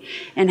thinking,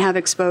 and have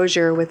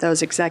exposure with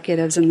those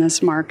executives in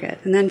this market.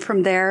 And then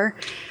from there,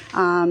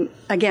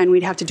 again,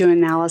 we'd have to do an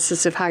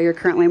analysis of how you're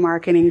currently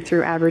marketing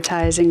through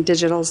advertising,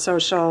 digital,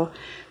 social,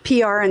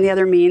 PR, and the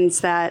other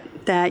means that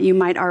you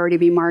might already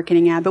be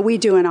marketing at. But we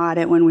do an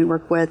audit when we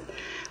work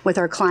with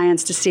our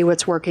clients to see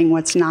what's working,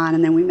 what's not,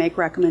 and then we make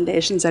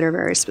recommendations that are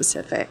very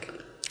specific.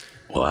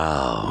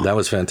 Wow. That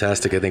was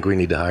fantastic. I think we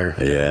need to hire.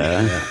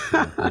 Yeah.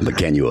 But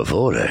can you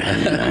afford it?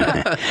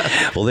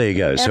 Well, there you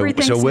go.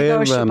 Everything's we're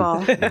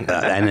negotiable.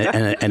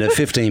 and a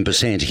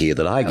 15% here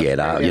that I get,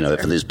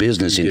 for this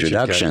business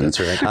introduction. That's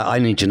right. I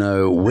need to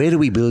know, where do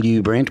we bill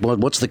you, Brent?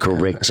 What's the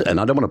correct? And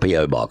I don't want a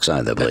PO box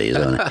either, please.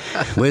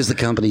 Where's the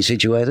company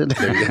situated?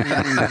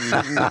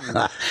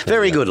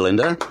 Very good,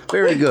 Linda.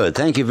 Very good.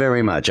 Thank you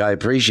very much. I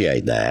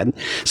appreciate that.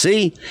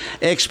 See,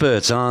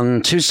 experts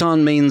on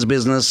Tucson Means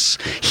Business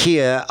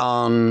here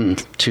on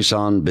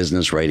Tucson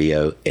Business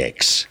Radio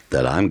X,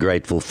 that I'm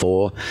grateful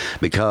for,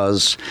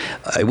 because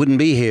I wouldn't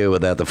be here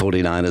without the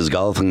 49ers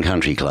Golf and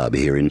Country Club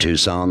here in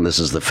Tucson. This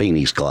is the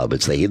Phoenix Club.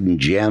 It's the hidden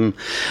gem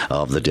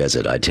of the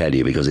desert, I tell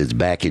you, because it's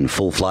back in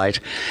full flight.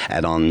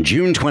 And on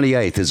June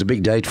 28th is a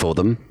big date for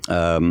them.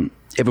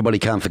 Everybody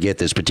can't forget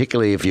this,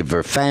 particularly if you're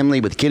a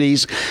family with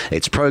kiddies.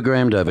 It's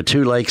programmed over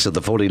 2 lakes of the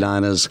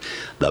 49ers,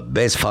 the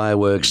best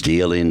fireworks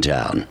deal in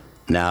town.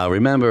 Now,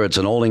 remember, it's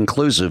an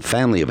all-inclusive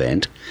family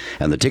event,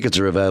 and the tickets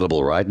are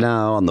available right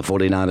now on the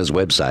 49ers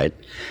website,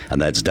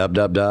 and that's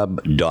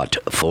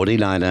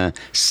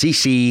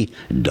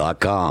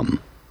www.49ercc.com.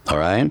 All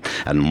right?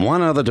 And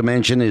one other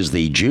dimension is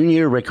the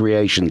Junior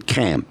Recreation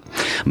Camp.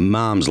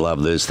 Moms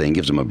love this thing.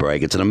 Gives them a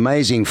break. It's an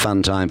amazing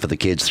fun time for the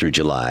kids through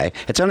July.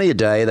 It's only a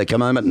day. They come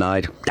home at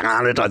night.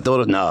 Darn it, I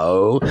thought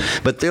no.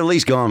 But they're at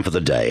least gone for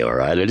the day, all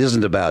right? It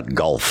isn't about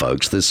golf,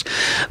 folks.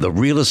 The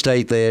real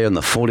estate there and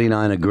the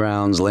 49er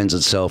grounds lends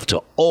itself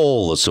to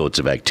all the sorts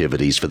of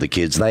activities for the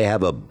kids. They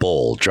have a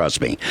ball,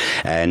 trust me.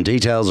 And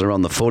details are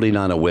on the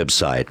 49er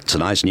website. It's a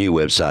nice new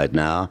website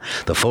now,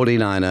 the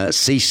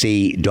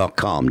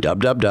 49ercc.com.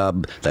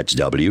 That's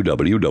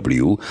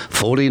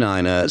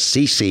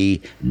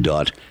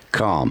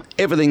www.49ercc.com.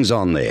 Everything's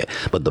on there.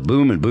 But the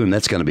boom and boom,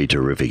 that's going to be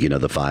terrific,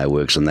 the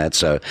fireworks and that.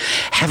 So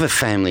have a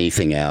family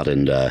thing out,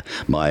 and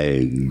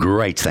my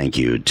great thank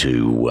you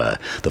to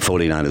the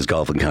 49ers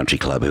Golf and Country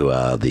Club, who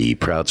are the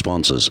proud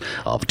sponsors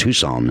of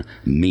Tucson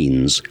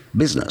Means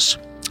Business.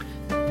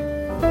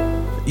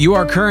 You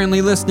are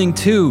currently listening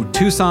to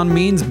Tucson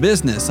Means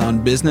Business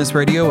on Business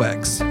Radio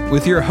X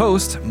with your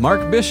host,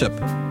 Mark Bishop.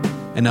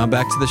 And now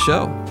back to the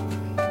show.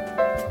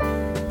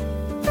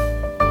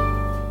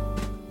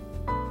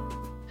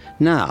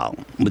 Now,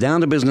 down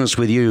to business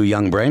with you,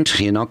 young Brent.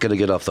 You're not going to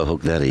get off the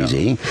hook that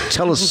easy.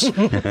 Tell us a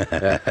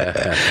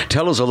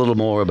little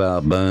more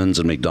about Burns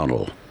and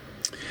McDonnell.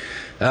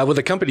 Well,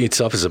 the company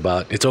itself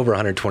it's over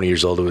 120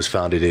 years old. It was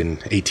founded in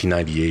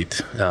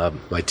 1898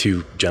 by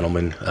 2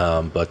 gentlemen.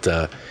 But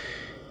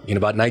in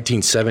about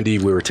 1970,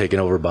 we were taken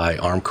over by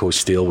Armco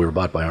Steel. We were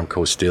bought by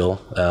Armco Steel.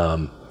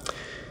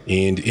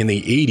 And in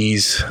the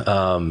 80s,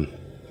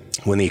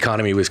 when the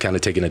economy was kind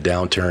of taking a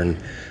downturn,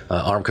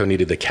 Armco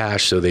needed the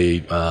cash, so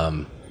they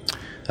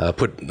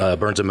put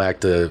Burns & Mac,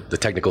 the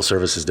technical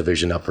services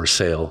division, up for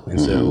sale. And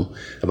so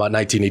about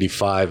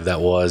 1985, that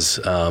was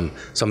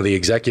some of the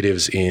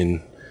executives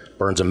in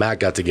Burns & Mac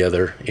got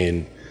together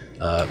and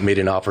made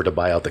an offer to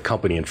buy out the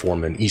company and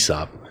form an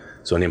ESOP,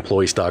 so an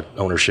employee stock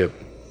ownership.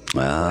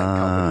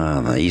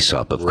 The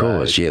ESOP, of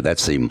course. Yeah,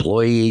 that's the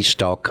employee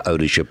stock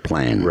ownership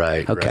plan.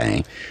 Right. Okay.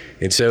 Right.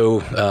 And so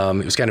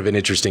it was kind of an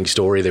interesting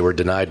story. They were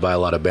denied by a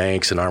lot of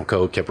banks, and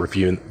Armco kept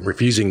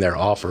refusing their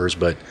offers.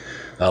 But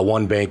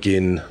one bank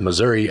in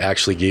Missouri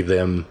actually gave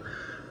them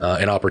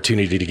an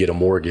opportunity to get a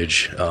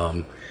mortgage.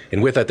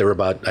 And with that, there were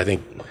about, I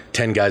think,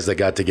 10 guys that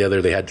got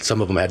together.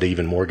 Some of them had to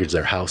even mortgage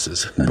their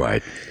houses.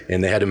 Right.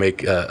 And they had to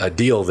make a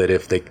deal that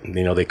if they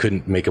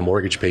couldn't make a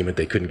mortgage payment,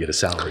 they couldn't get a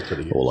salary for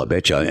the year. Well, I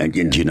bet you.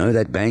 Do you know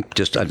that bank?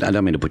 Just, I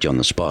don't mean to put you on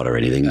the spot or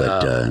anything,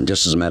 but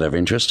just as a matter of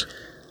interest.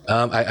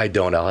 I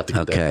don't. I'll have to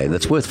get that. Okay,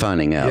 that's worth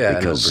finding out,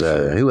 because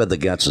who had the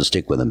guts to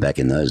stick with them back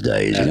in those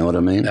days? You know what I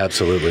mean?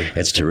 Absolutely.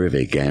 It's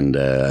terrific. And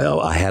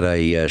I had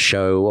a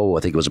show, I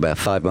think it was about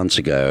 5 months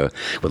ago,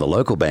 with a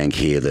local bank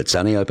here that's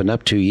only opened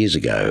up 2 years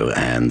ago,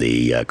 and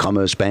the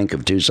Commerce Bank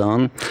of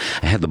Tucson.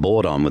 I had the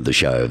board on with the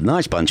show.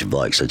 Nice bunch of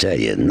blokes, I tell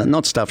you.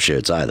 Not stuffed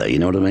shirts either, you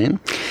know what I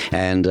mean?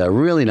 And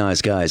really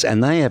nice guys.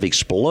 And they have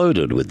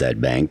exploded with that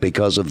bank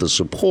because of the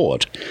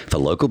support for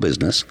local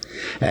business.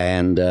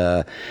 And,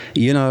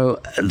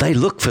 they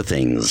look for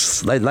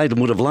things. They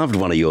would have loved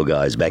one of your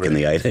guys back in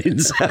the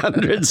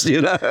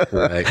 1800s,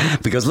 Right.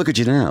 Because look at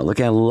you now. Look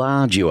how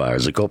large you are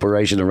as a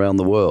corporation around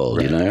the world,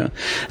 right.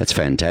 That's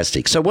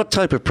fantastic. So what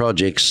type of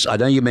projects, I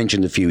know you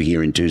mentioned a few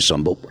here in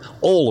Tucson, but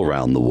all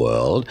around the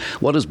world,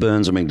 what does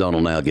Burns &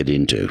 McDonnell now get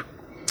into?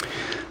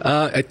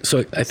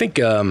 So I think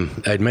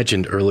I'd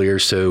mentioned earlier,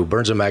 so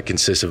Burns & Mac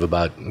consists of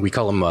we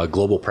call them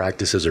global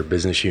practices or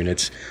business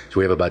units. So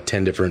we have about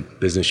 10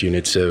 different business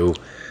units. So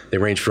they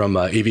range from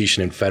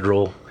aviation and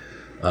federal,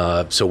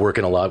 so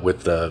working a lot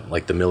with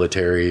like the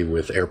military,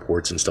 with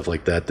airports and stuff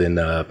like that. Then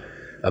a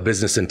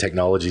business and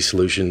technology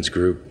solutions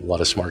group, a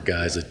lot of smart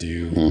guys that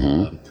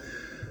do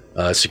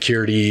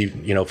security,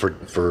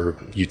 for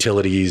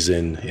utilities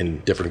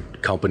and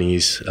different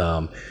companies.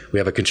 We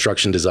have a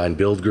construction design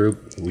build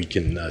group. We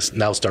can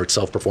now start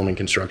self-performing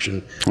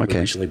construction. Okay. We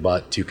recently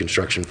bought 2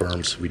 construction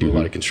firms. We do a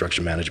lot of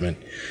construction management.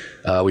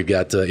 We've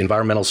got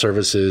environmental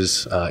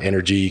services,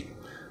 energy,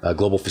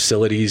 global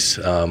facilities.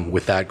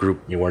 With that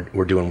group,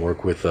 we're doing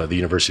work with the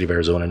University of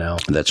Arizona now.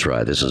 That's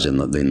right. This is in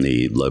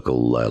the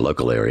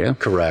local area.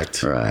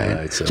 Correct.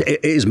 Right. So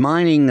is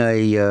mining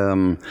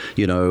a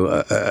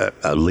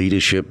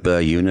leadership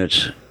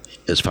unit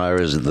as far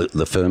as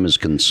the firm is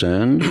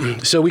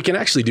concerned? So we can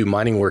actually do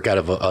mining work out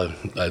of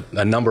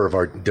a number of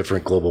our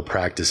different global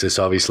practices.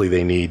 Obviously,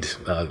 they need,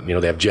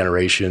 they have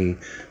generation,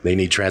 they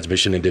need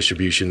transmission and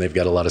distribution. They've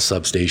got a lot of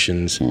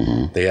substations.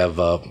 Mm-hmm. They have,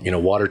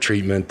 water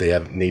treatment. They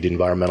need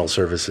environmental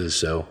services.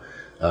 So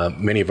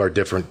many of our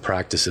different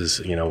practices,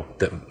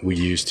 that we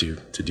use to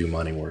do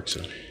mining work.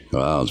 So.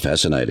 Wow, it's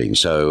fascinating.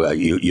 So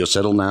you're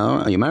settled now.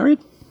 Are you married?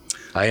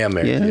 I am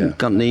married. Yeah.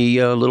 Got any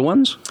little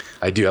ones?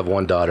 I do have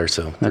one daughter,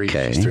 so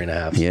she's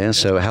 3.5. Yeah.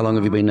 So how long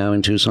have you been now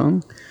in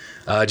Tucson?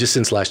 Just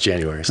since last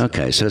January. So,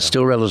 okay, so it's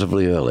still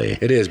relatively early.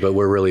 It is, but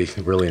we're really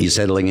You're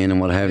settling in and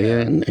what have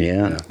you?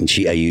 Yeah.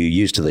 Are you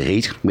used to the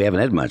heat? We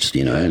haven't had much,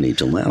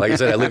 until now. Like I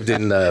said, I lived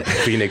in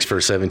Phoenix for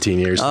 17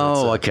 years.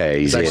 So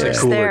okay. It's actually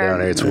cooler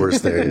down here. It's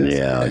worse there.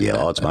 Yeah.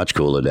 Oh, it's much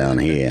cooler down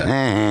here.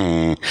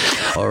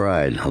 All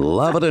right.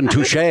 Love it and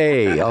touche.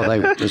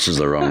 Oh, this is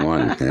the wrong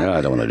one. Yeah,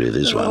 I don't want to do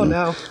this one. Oh,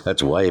 no.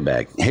 That's way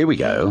back. Here we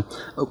go.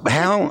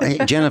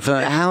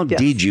 Jennifer, how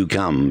did you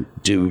come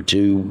to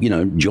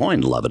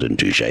join Love It and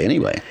Touche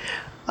anyway?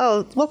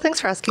 Oh, well,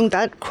 thanks for asking.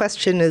 That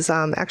question is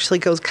actually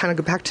goes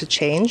back to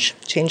change.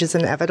 Change is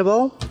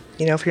inevitable.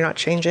 If you're not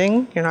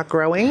changing, you're not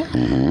growing.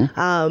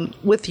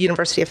 Mm-hmm. With the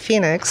University of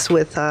Phoenix,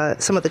 with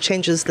some of the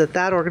changes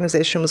that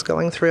organization was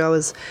going through, I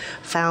was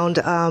found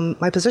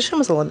my position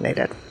was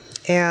eliminated.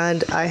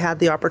 And I had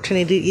the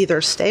opportunity to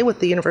either stay with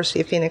the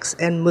University of Phoenix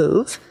and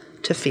move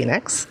to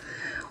Phoenix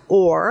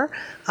or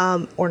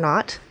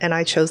not. And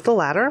I chose the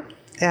latter.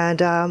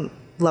 And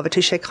Love It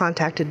Touche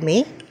contacted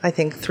me, I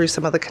think through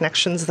some of the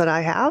connections that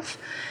I have.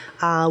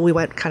 We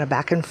went kind of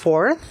back and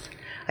forth.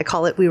 I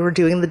call it, we were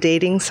doing the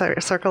dating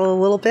circle a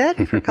little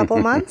bit for a couple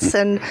of months,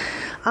 and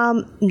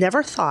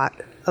never thought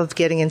of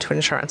getting into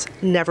insurance.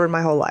 Never in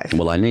my whole life.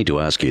 Well, I need to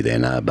ask you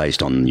then,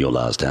 based on your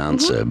last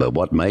answer, but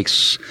what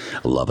makes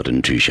Love It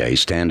and Touche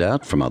stand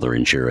out from other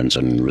insurance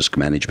and risk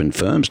management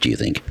firms, do you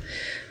think?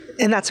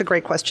 And that's a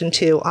great question,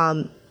 too.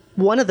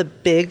 One of the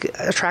big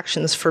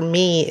attractions for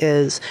me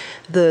is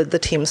the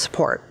team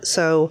support.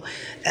 So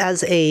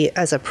as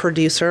a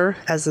producer,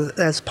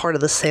 as part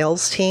of the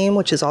sales team,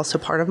 which is also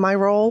part of my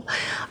role,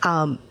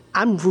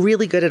 I'm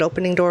really good at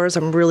opening doors.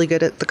 I'm really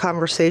good at the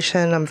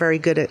conversation. I'm very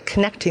good at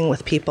connecting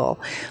with people.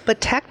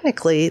 But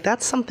technically,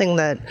 that's something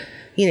that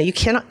you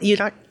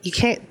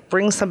can't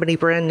bring somebody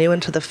brand new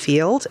into the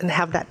field and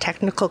have that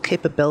technical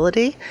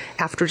capability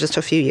after just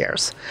a few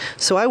years.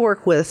 So I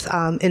work with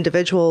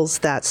individuals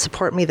that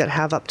support me that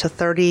have up to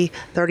 30,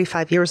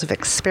 35 years of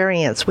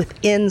experience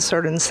within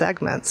certain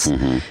segments.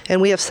 Mm-hmm.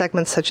 And we have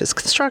segments such as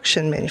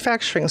construction,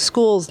 manufacturing,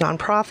 schools,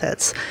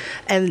 nonprofits,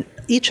 and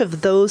each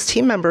of those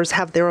team members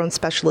have their own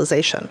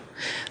specialization.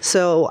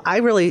 So I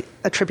really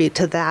attribute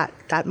to that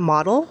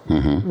model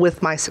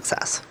with my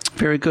success.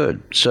 Very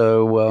good.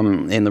 So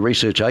in the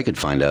research I could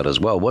find out as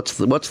well, what's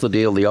the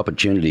deal, the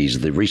opportunities,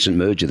 the recent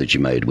merger that you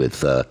made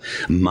with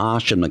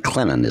Marsh and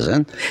McLennan, is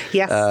it?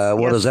 Yes.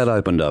 What has that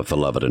opened up for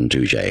Love It and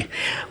Touche?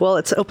 Well,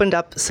 it's opened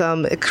up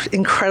some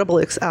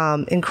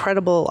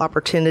incredible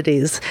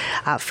opportunities.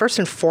 First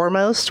and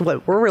foremost,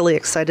 what we're really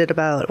excited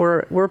about,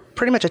 we're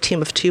pretty much a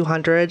team of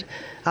 200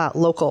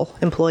 local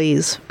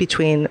employees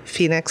between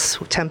Phoenix,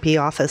 Tempe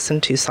office,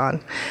 and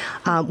Tucson.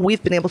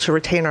 We've been able to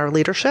retain our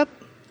leadership.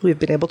 We've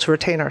been able to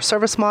retain our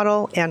service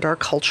model and our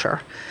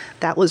culture.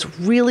 That was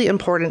really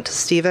important to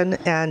Stephen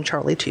and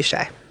Charlie Touche.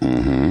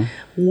 Mm-hmm.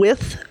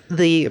 With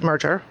the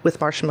merger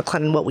with Marsh &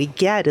 McLennan, what we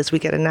get is we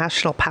get a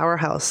national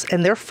powerhouse,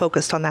 and they're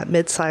focused on that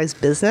mid-sized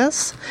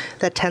business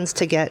that tends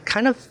to get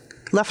kind of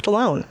left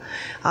alone.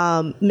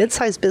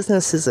 Mid-sized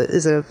business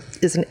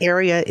is an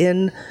area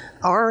in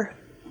our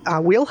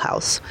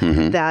wheelhouse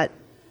that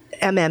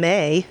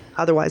MMA,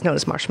 otherwise known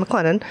as Marsh &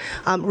 McLennan,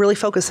 really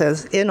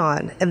focuses in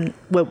on. And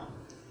what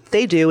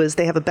they do is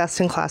they have a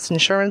best-in-class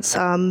insurance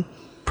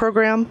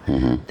program.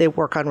 Mm-hmm. They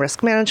work on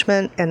risk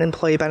management and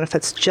employee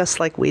benefits just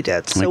like we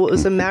did. So it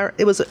was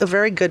a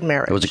very good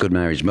marriage. It was a good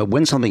marriage. But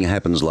when something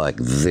happens like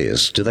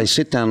this, do they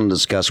sit down and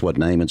discuss what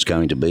name it's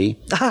going to be?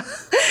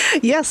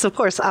 Yes, of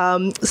course.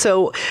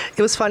 So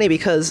it was funny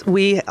because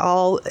we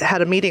all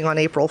had a meeting on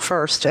April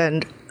 1st,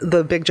 and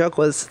the big joke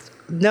was,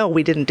 no,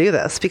 we didn't do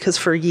this, because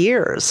for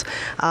years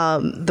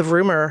the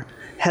rumor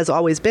has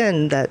always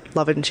been that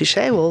Love It and Touche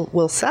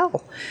will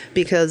sell,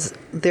 because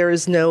there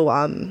is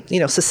no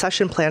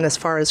succession plan as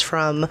far as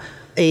from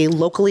a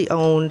locally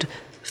owned,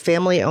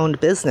 family-owned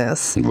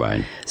business.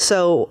 Right.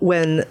 So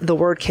when the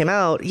word came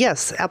out,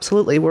 yes,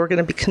 absolutely, we're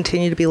going to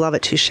continue to be Love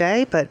It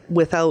Touche, but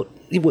without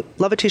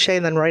Love It Touche,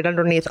 and then right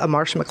underneath a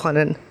Marsh &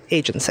 McLennan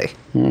agency.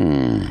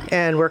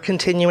 And we're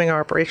continuing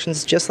our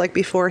operations just like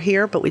before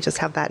here, but we just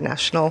have that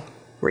national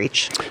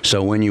reach.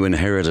 So when you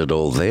inherited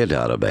all their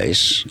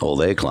database, all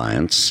their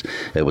clients,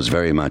 it was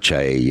very much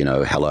a,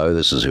 hello,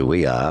 this is who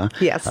we are.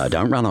 Yes.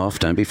 Don't run off.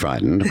 Don't be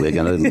frightened. We're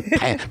going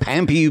to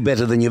pamper you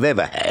better than you've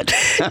ever had.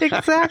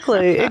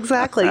 Exactly.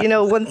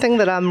 One thing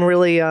that I'm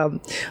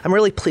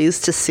really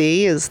pleased to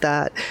see is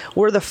that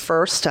we're the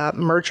first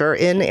merger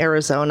in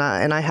Arizona,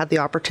 and I had the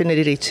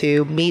opportunity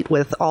to meet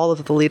with all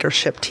of the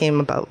leadership team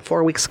about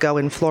 4 weeks ago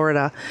in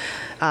Florida.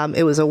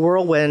 It was a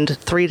whirlwind,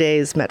 3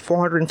 days, met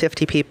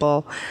 450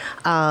 people.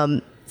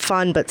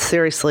 Fun, but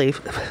seriously,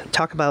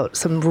 talk about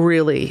some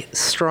really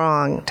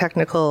strong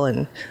technical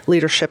and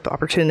leadership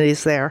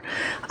opportunities there.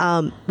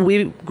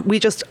 We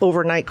just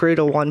overnight grew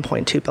to a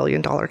 $1.2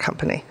 billion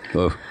company.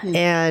 Oh.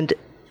 And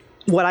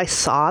what I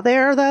saw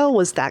there, though,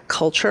 was that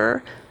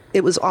culture.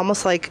 It was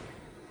almost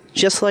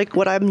just like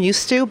what I'm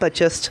used to, but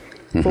just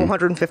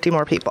 450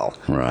 more people,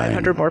 right.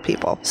 500 more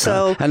people.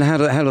 So, and how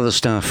do the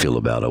staff feel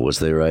about it? Was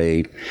there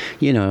a,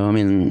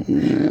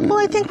 Well,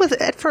 I think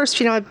at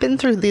first, I've been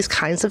through these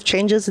kinds of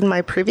changes in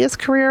my previous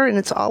career, and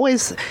it's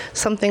always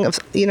something of,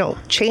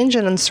 change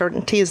and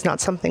uncertainty is not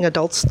something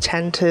adults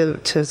tend to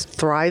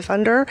thrive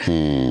under.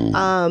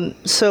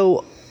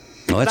 So.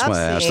 Well, that's why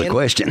I asked the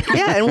question.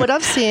 Yeah, and what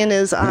I've seen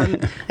is, I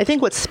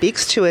think what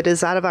speaks to it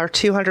is out of our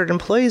 200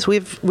 employees,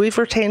 we've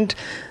retained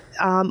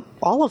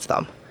all of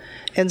them.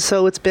 And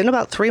so it's been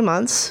about 3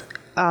 months.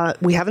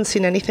 We haven't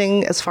seen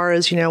anything as far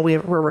as, we're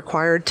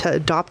required to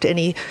adopt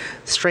any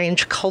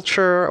strange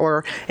culture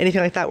or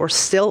anything like that. We're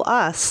still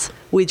us.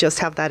 We just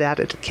have that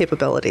added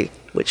capability,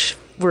 which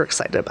we're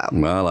excited about.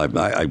 Well,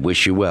 I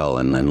wish you well,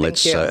 and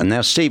let's. And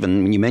now,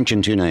 Stephen, you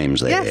mentioned two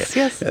names there.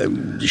 Yes.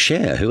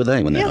 Share. Who are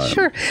they when they're home? Yeah,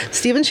 sure.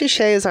 Stephen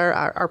Chouchet is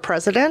our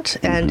president,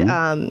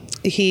 and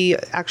he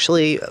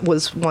actually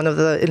was one of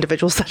the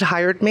individuals that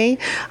hired me.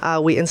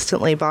 We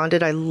instantly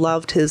bonded. I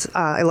love his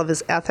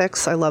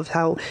ethics. I love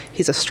how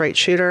he's a straight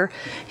shooter.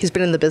 He's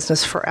been in the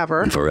business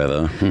forever.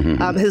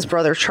 His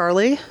brother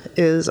Charlie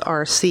is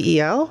our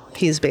CEO.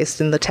 He's based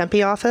in the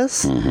Tempe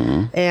office,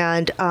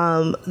 and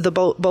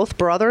both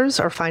brothers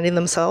are finding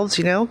themselves,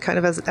 kind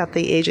of as at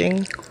the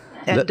aging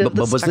end of the But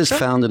was spectrum. this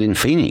founded in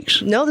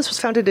Phoenix? No, this was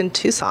founded in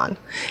Tucson,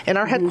 and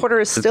our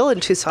headquarters is still in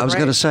Tucson. I was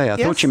going to say, I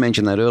thought you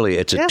mentioned that earlier.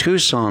 It's a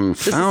Tucson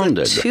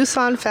founded. This is a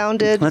Tucson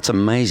founded. That's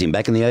amazing.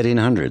 Back in the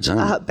 1800s,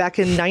 huh? Back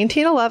in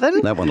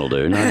 1911. That one will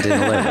do.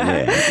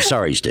 1911. Yeah.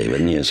 Sorry,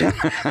 Stephen. Yes.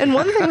 And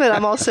one thing that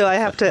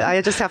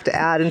I just have to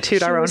add and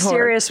toot our own horn. She was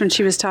serious when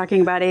she was talking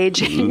about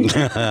aging.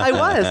 I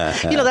was.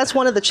 That's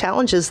one of the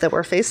challenges that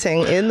we're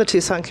facing in the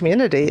Tucson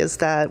community is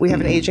that we have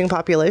an aging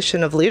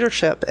population of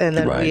leadership, and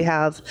then we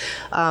have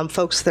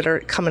folks that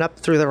are coming up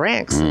through the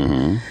ranks.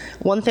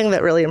 One thing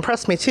that really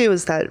impressed me too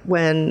is that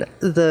when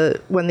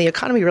the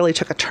economy really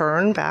took a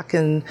turn back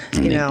in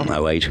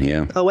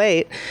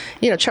 08,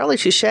 Charlie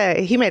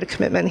Chouchet, he made a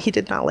commitment. He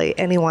did not lay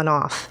anyone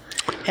off.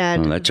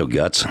 And that's your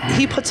guts.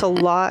 He puts a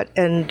lot,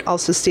 and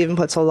also Stephen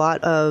puts a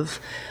lot of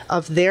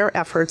their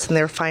efforts and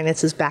their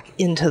finances back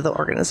into the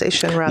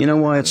organization. You know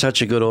why it's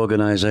such a good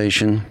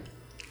organization?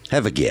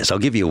 Have a guess. I'll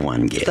give you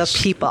one guess. The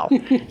people.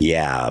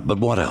 Yeah, but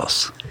what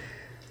else?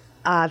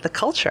 The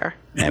culture.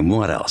 And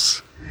what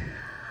else?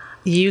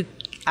 You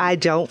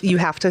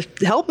have to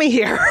help me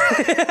here.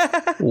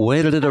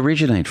 Where did it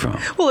originate from?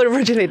 Well, it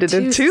originated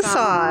in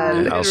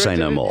Tucson. I'll say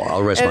no more.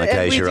 I'll rest my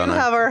case, Your Honor. We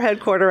do have our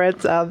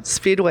headquarters at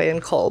Speedway in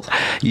Kolb.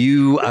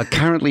 You are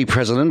currently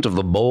president of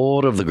the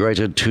board of the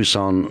Greater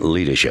Tucson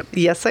Leadership.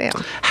 Yes, I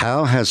am.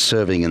 How has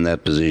serving in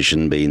that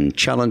position been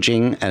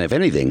challenging and, if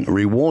anything,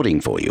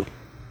 rewarding for you?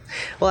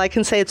 Well, I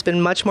can say it's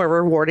been much more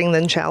rewarding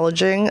than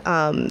challenging.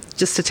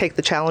 Just to take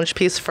the challenge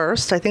piece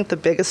first, I think the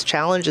biggest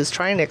challenge is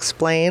trying to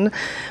explain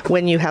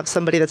when you have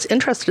somebody that's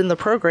interested in the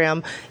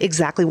program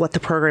exactly what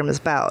the program is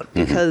about.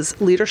 Because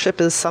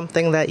leadership is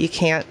something that you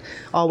can't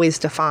always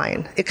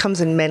define. It comes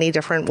in many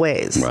different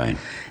ways. Right.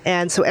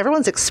 And so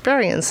everyone's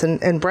experience,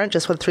 and Brent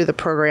just went through the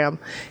program,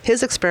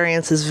 his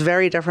experience is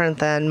very different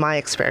than my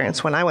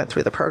experience when I went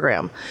through the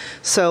program.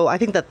 So I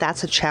think that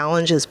that's a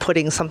challenge, is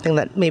putting something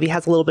that maybe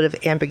has a little bit of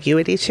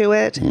ambiguity to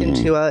it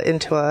into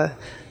a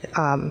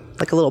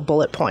like a little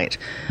bullet point.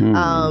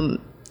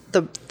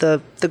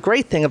 The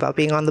great thing about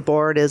being on the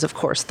board is, of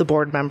course, the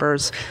board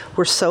members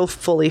were so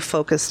fully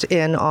focused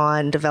in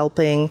on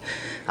developing,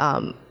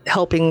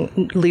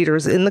 helping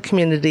leaders in the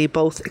community,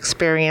 both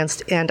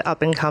experienced and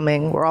up and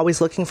coming. We're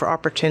always looking for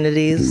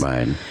opportunities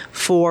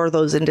for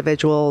those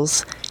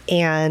individuals,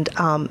 and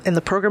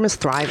the program is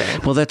thriving.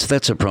 Well,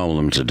 that's a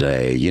problem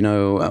today.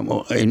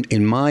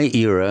 In my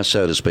era,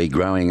 so to speak,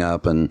 growing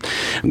up and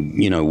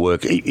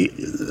work,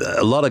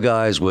 a lot of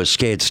guys were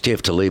scared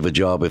stiff to leave a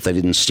job if they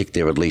didn't stick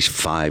there at least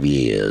 5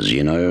 years.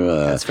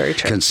 That's very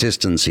true.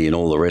 Consistency and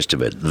all the rest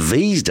of it.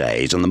 These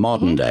days, in the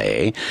modern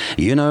day,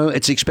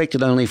 it's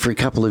expected only for a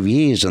couple of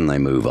years and they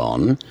move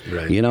on.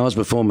 Right. I was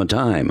before my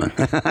time.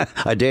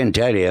 I daren't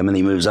tell you how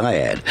many moves I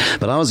had.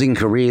 But I was in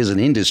careers and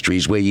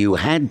industries where you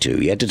had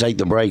to take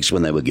the breaks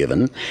when they were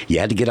given. You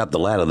had to get up the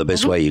ladder the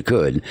best way you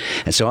could.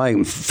 And so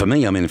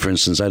for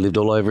instance, I lived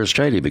all over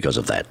Australia because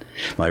of that.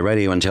 My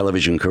radio and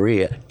television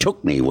career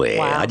took me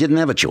where I didn't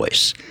have a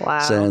choice. Wow.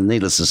 So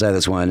needless to say,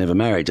 that's why I never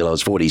married till I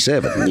was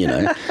 47,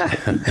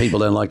 People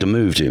don't like to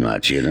move too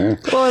much, Well,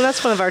 and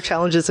that's one of our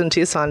challenges in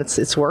Tucson.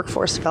 It's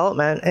workforce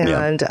development.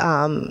 And,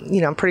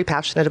 I'm pretty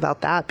passionate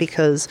about that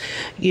because,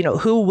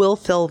 who will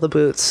fill the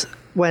boots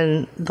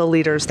when the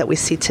leaders that we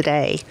see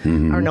today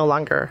are no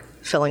longer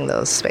filling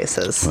those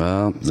spaces?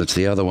 Well, that's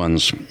the other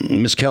ones.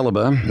 Miss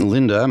Caliber,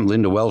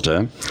 Linda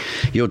Welter,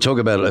 you'll talk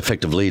about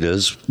effective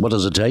leaders. What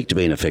does it take to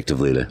be an effective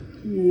leader?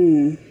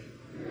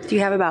 Do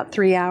you have about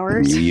 3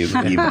 hours? You've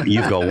got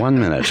 1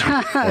 minute.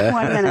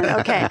 1 minute,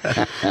 okay.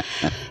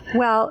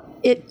 Well,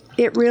 it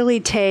really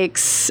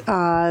takes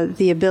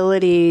the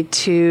ability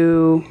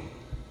to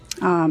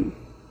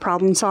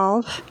problem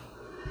solve,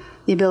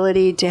 the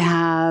ability to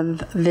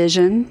have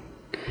vision,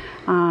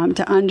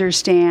 to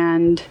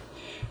understand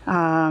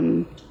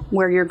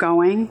where you're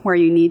going, where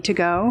you need to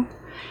go,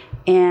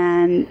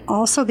 and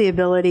also the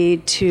ability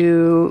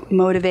to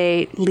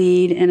motivate,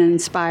 lead, and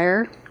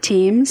inspire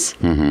teams.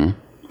 Mm-hmm.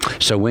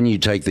 So when you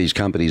take these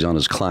companies on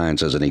as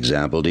clients, as an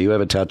example, do you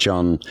ever touch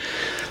on,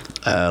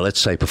 let's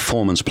say,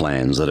 performance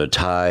plans that are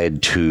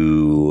tied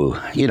to,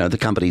 the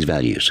company's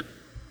values?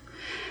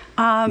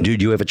 Do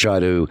you ever try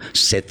to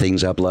set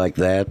things up like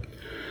that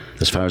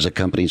as far as a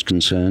company's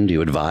concerned? Do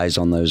you advise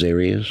on those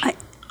areas?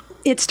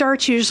 It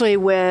starts usually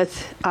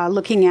with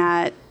looking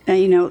at,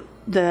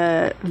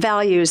 the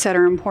values that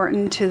are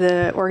important to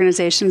the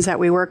organizations that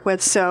we work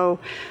with. So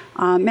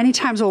many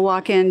times we'll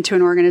walk into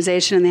an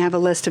organization and they have a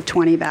list of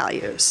 20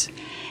 values.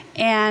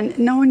 And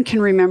no one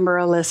can remember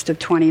a list of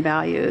 20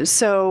 values.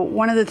 So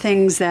one of the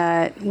things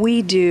that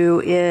we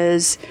do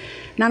is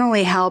not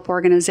only help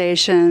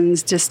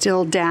organizations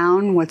distill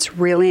down what's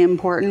really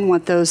important,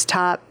 what those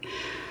top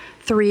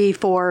 3,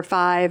 4,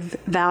 5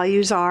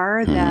 values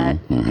are, that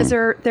because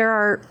there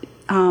are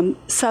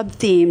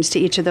sub-themes to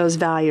each of those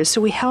values.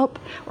 So we help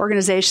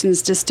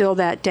organizations distill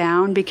that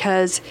down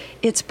because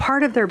it's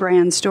part of their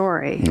brand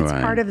story. It's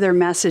part of their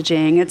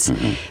messaging.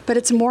 But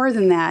it's more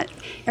than that.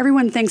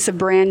 Everyone thinks of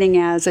branding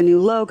as a new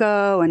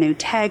logo, a new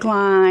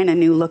tagline, a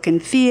new look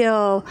and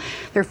feel.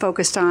 They're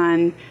focused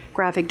on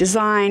graphic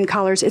design,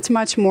 colors. It's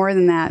much more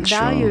than that. Sure.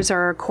 Values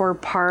are a core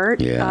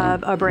part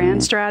of a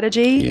brand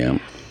strategy. Yeah.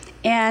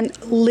 And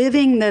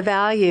living the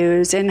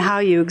values and how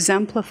you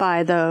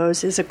exemplify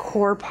those is a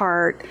core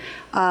part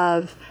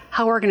of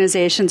how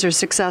organizations are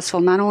successful,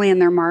 not only in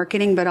their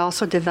marketing, but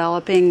also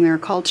developing their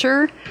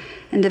culture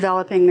and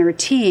developing their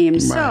team.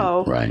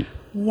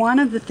 One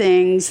of the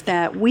things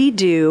that we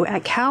do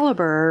at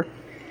Caliber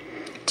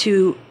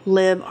to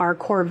live our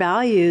core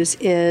values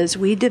is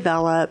we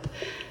develop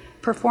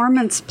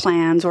performance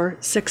plans, or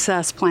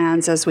success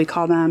plans as we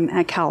call them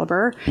at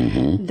Caliber,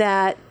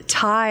 that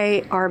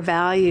tie our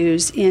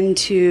values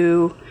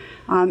into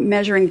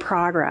measuring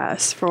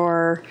progress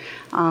for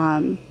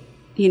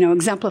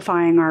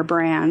exemplifying our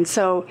brand.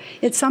 So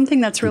it's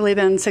something that's really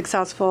been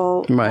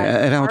successful. Right.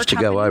 It helps to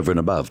go over and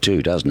above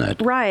too, doesn't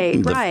it?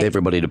 Right.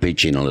 Everybody to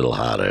pitch in a little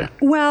harder.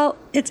 Well,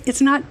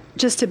 it's not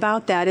just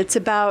about that. It's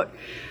about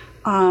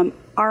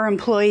our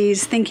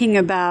employees thinking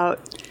about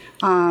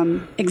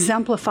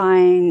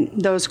exemplifying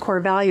those core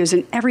values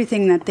in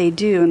everything that they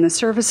do, and the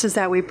services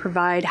that we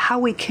provide, how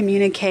we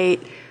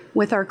communicate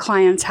with our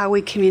clients, how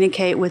we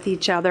communicate with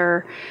each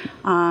other.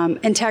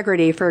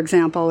 Integrity, for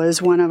example,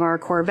 is one of our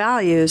core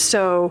values.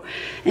 So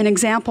an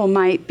example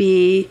might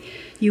be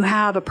you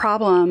have a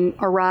problem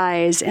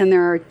arise and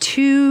there are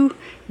 2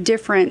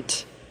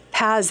 different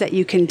paths that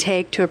you can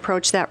take to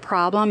approach that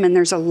problem, and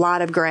there's a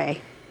lot of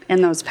gray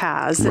in those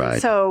paths.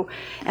 Right. So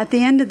at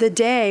the end of the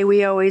day,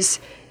 we always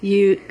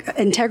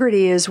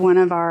integrity is one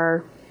of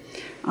our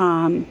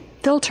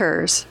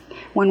filters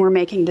when we're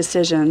making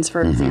decisions,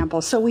 for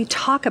example. So we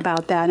talk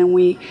about that, and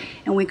we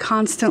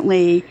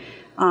constantly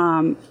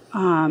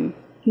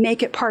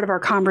make it part of our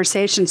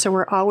conversation. So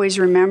we're always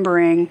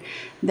remembering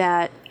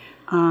that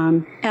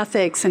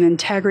ethics and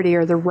integrity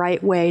are the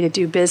right way to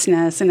do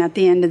business. And at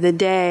the end of the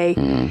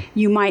day,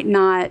 you might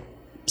not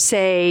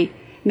say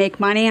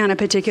make money on a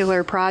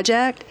particular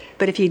project,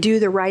 but if you do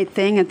the right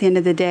thing at the end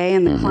of the day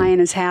and the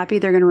client is happy,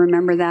 they're going to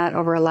remember that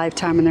over a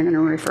lifetime, and they're going to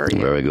refer you.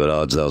 Very good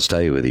odds they'll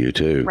stay with you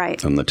too. Right.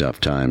 From the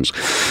tough times.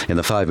 In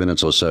the 5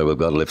 minutes or so we've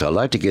got left, I'd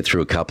like to get through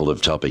a couple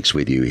of topics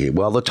with you here.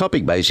 Well, the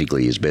topic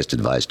basically is best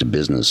advice to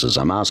businesses.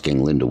 I'm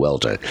asking Linda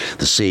Welter,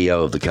 the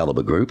CEO of the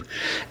Caliber Group,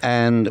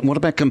 and what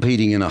about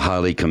competing in a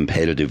highly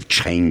competitive,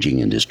 changing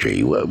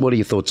industry? What are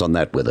your thoughts on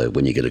that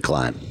when you get a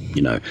client,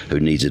 who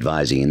needs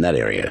advising in that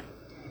area?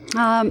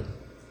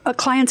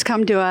 Clients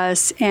come to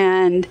us,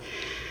 and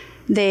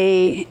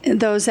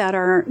those that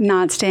are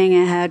not staying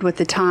ahead with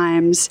the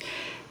times,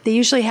 they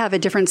usually have a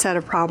different set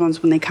of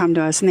problems when they come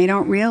to us, and they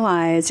don't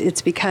realize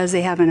it's because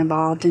they haven't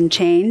evolved and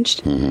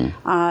changed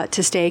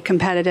to stay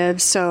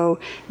competitive. So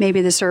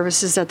maybe the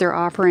services that they're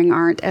offering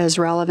aren't as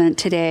relevant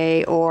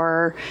today,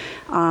 or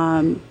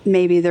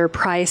maybe they're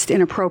priced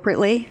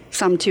inappropriately,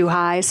 some too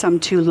high, some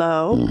too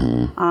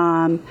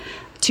low.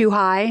 Too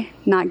high,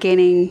 not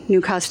gaining new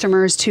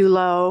customers; too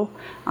low,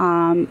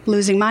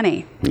 losing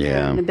money.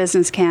 Yeah. And the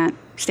business can't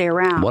stay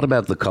around. What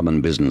about the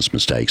common business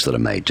mistakes that are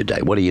made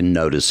today? What are you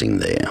noticing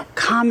there?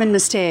 Common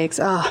mistakes?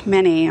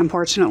 Many,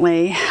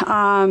 unfortunately.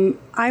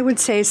 I would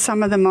say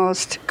some of the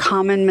most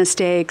common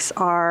mistakes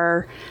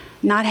are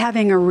not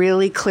having a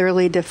really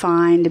clearly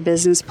defined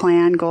business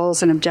plan,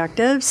 goals, and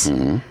objectives,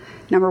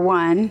 number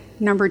one.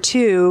 Number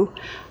two,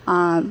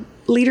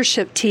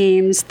 leadership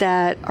teams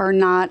that are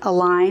not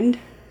aligned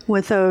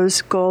with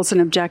those goals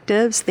and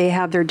objectives. They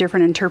have their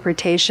different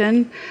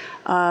interpretation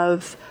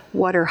of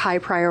what are high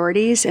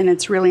priorities, and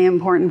it's really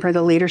important for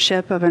the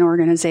leadership of an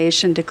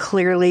organization to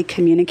clearly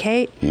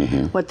communicate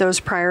what those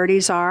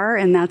priorities are,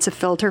 and that's a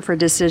filter for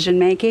decision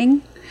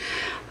making.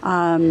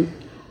 I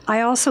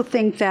also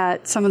think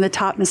that some of the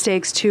top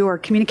mistakes too are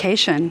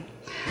communication.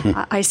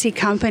 I see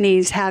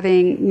companies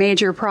having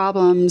major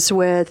problems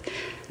with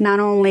not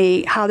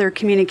only how they're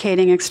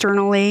communicating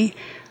externally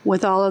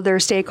with all of their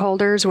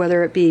stakeholders,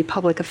 whether it be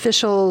public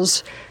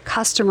officials,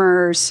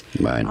 customers,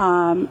 Right.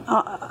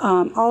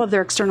 All of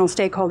their external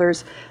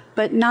stakeholders,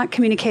 but not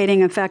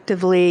communicating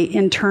effectively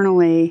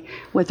internally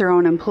with their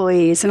own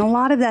employees. And a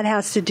lot of that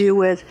has to do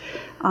with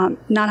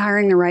not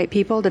hiring the right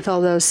people to fill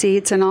those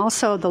seats, and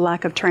also the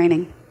lack of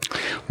training.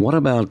 What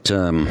about,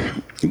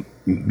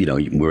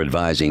 we're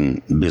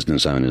advising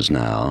business owners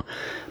now,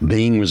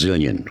 being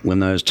resilient when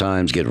those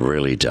times get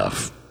really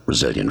tough.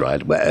 Resilient,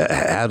 right?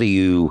 How do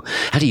you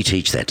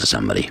teach that to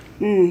somebody?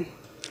 You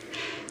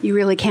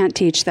really can't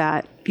teach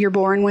that. You're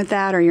born with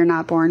that, or you're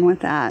not born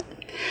with that.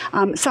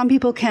 Some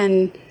people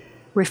can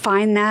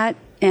refine that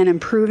and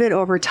improve it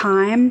over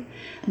time,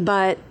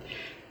 but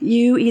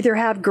you either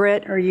have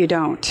grit or you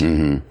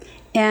don't.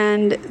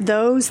 And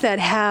those that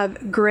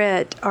have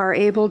grit are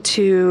able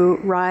to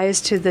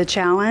rise to the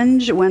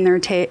challenge when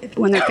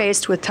they're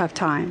faced with tough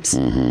times.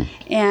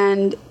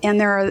 And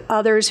there are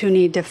others who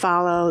need to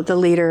follow the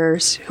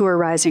leaders who are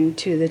rising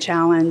to the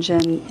challenge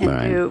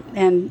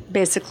and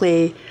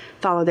basically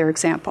follow their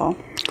example.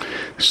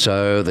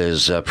 So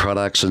there's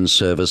products and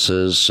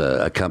services.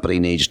 A company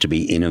needs to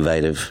be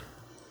innovative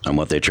on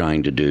what they're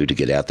trying to do to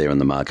get out there in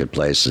the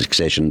marketplace,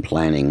 succession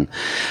planning,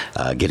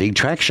 getting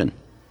traction,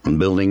 and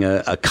building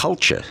a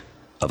culture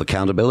of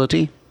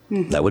accountability.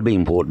 That would be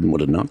important,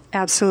 would it not?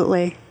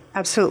 Absolutely.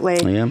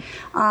 Yeah.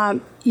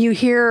 You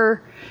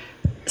hear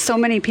so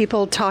many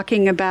people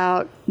talking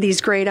about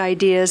these great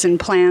ideas and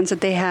plans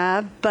that they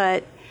have,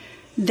 but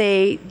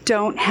they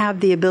don't have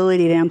the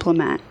ability to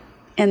implement.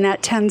 And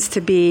that tends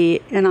to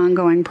be an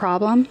ongoing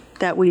problem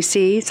that we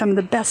see. Some of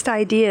the best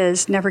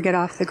ideas never get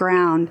off the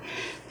ground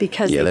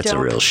because that's a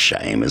real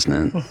shame,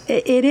 isn't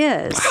it? It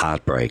is.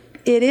 Heartbreak.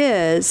 It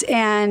is,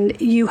 and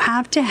you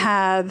have to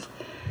have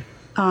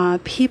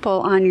people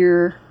on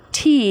your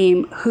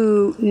team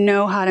who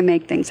know how to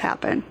make things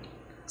happen.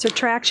 So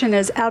traction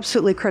is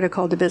absolutely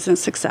critical to business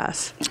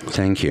success.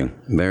 Thank you.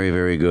 Very,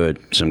 very good.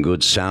 Some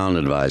good sound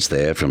advice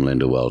there from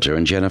Linda Welter.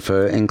 And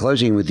Jennifer, in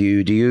closing with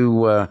you, do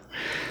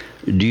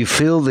you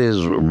feel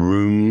there's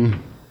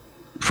room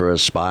for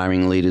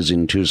aspiring leaders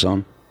in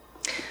Tucson?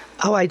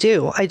 Oh, I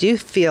do. I do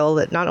feel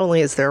that not only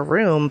is there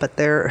room, but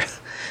there's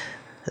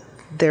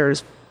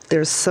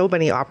so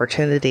many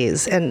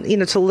opportunities. And,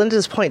 to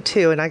Linda's point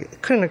too, and I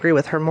couldn't agree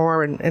with her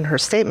more in her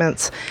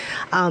statements,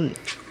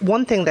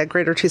 one thing that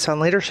Greater Tucson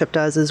Leadership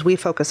does is we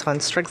focus on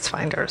strengths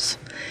finders.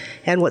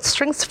 And what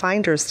strengths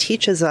finders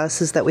teaches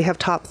us is that we have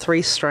top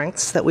 3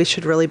 strengths that we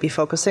should really be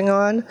focusing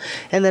on,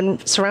 and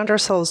then surround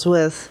ourselves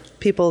with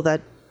people that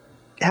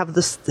have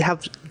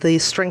the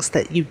strengths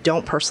that you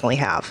don't personally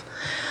have.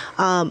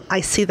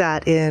 I see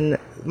that in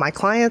my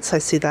clients. I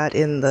see that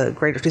in the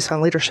Greater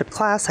Tucson Leadership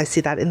class. I see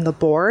that in the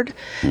board.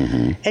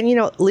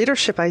 And,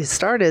 leadership, I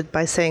started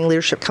by saying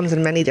leadership comes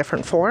in many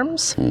different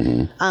forms.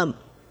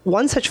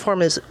 One such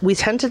form is we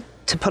tend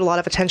to put a lot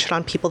of attention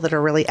on people that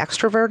are really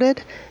extroverted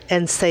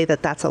and say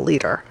that that's a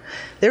leader.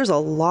 There's a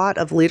lot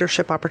of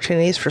leadership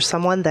opportunities for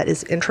someone that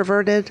is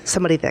introverted,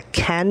 somebody that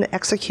can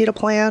execute a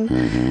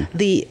plan.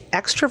 The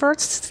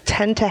extroverts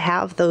tend to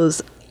have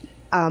those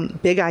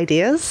big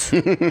ideas,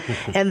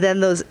 and then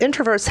those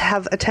introverts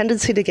have a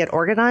tendency to get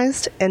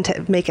organized and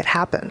to make it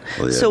happen.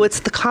 So it's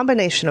the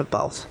combination of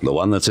both. The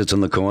one that sits in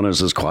the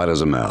corners is quiet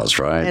as a mouse,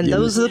 right? And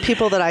those are the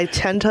people that I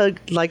tend to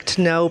like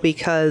to know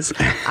because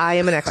I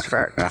am an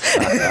extrovert.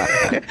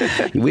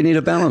 We need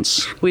a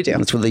balance. We do.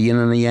 That's what the yin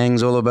and the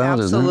yang's all about,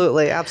 isn't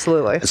it?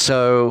 Absolutely.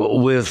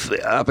 So with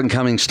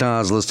up-and-coming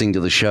stars listening to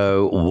the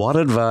show, what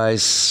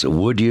advice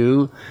would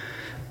you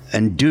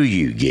and do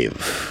you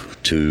give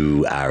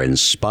to our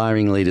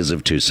inspiring leaders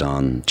of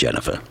Tucson,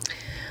 Jennifer?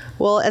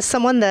 Well, as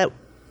someone that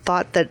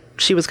thought that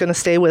she was going to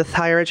stay with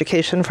higher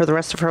education for the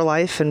rest of her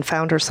life and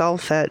found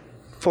herself at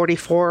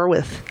 44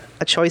 with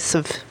a choice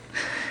of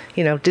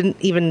didn't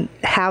even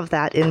have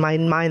that in my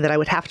mind that I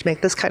would have to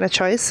make this kind of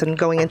choice and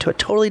going into a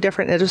totally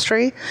different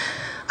industry.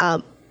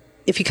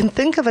 If you can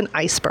think of an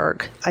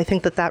iceberg, I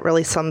think that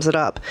really sums it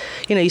up.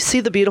 You see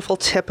the beautiful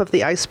tip of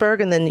the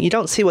iceberg, and then you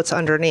don't see what's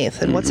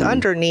underneath. And what's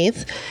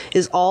underneath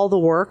is all the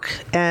work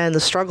and the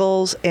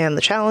struggles and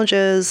the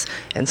challenges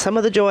and some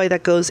of the joy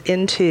that goes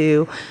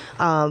into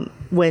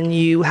when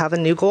you have a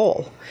new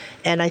goal.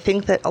 And I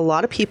think that a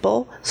lot of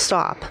people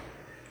stop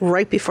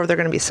right before they're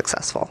going to be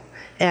successful.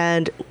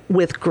 And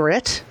with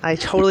grit, I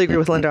totally agree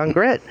with Linda on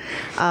grit,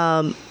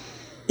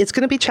 it's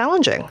going to be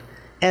challenging.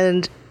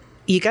 And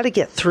you got to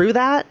get through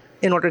that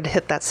in order to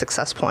hit that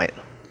success point.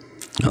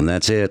 And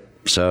that's it.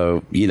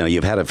 So,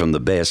 you've had it from the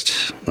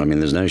best. I mean,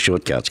 there's no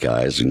shortcuts,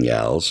 guys and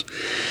gals.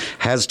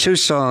 Has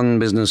Tucson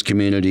business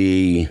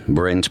community,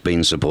 Brent,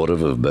 been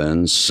supportive of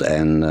Burns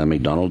and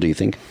McDonald, do you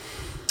think?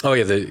 Oh,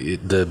 yeah.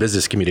 The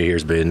business community here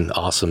has been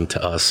awesome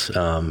to us.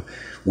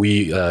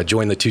 We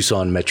joined the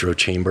Tucson Metro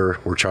Chamber.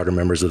 We're charter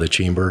members of the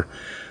chamber.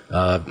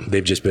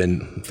 They've just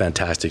been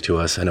fantastic to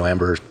us. I know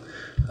Amber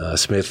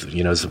Smith,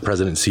 is the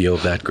president and CEO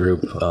of that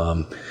group.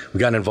 We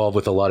got involved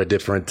with a lot of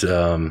different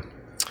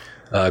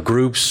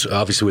groups,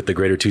 obviously with the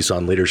Greater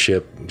Tucson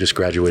Leadership. Just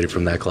graduated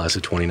from that class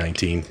of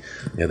 2019.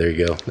 Yeah, there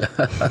you go.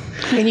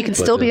 And you can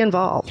still be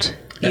involved.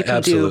 You can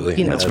absolutely.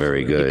 do, That's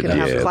very good. You can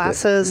have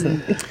classes.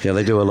 Yeah,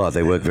 they do a lot.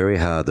 They work very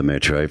hard, the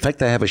Metro. In fact,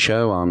 they have a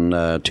show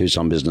on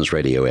Tucson Business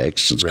Radio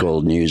X. It's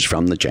called News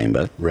from the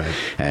Chamber. Right.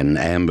 And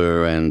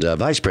Amber and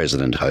Vice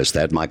President host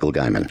that, Michael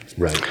Gaiman.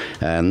 Right.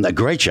 And a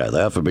great show.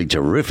 They offer big,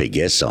 terrific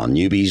guests on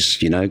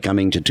newbies,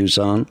 coming to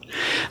Tucson.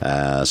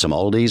 Some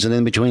oldies and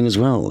in between as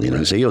well.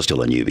 Right. So you're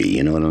still a newbie,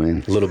 you know what I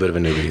mean? A little bit of a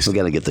newbie. We're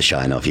going to get the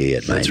shine off you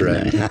yet, mate. That's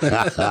right.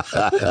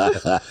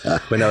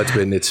 But no,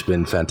 it's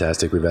been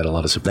fantastic. We've had a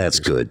lot of support. That's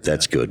good.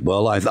 That's good.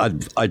 Well,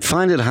 I'd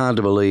find it hard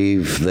to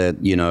believe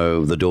that,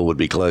 the door would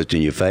be closed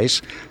in your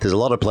face. There's a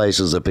lot of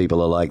places that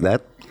people are like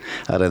that.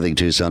 I don't think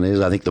Tucson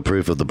is. I think the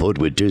proof of the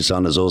pudding with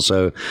Tucson is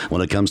also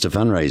when it comes to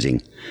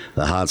fundraising.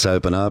 The hearts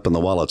open up and the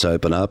wallets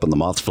open up and the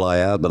moths fly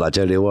out. But I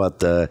tell you what,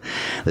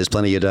 there's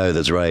plenty of dough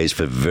that's raised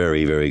for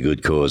very, very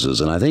good causes.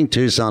 And I think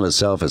Tucson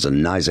itself has a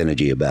nice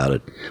energy about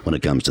it when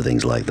it comes to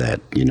things like that,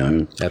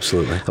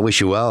 Absolutely. I wish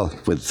you well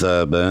with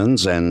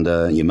Burns and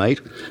your mate,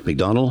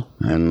 McDonald,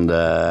 and,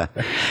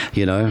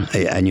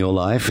 and your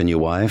life and your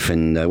wife.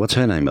 And what's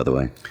her name, by the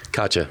way?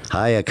 Katja.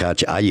 Hiya,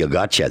 Katja. Ah, you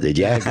gotcha, did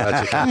ya?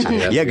 Katja.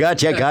 Yeah. You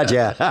gotcha.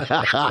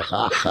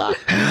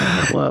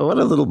 Well, what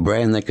a little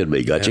brand that could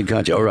be.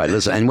 Gotcha. All right,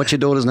 listen. And what's your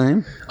daughter's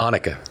name?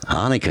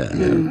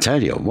 Annika.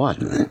 Tell you what.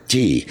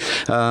 Gee.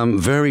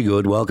 Very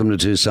good. Welcome to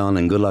Tucson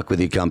and good luck with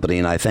your company.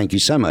 And I thank you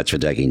so much for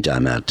taking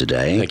time out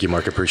today. Thank you,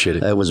 Mark. Appreciate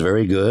it. That was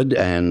very good.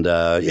 And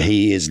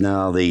he is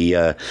now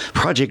the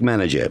project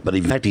manager. But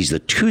in fact, he's the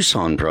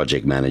Tucson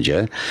project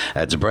manager.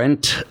 That's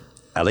Brent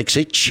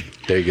Aleksich.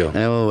 There you go.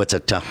 Oh, it's a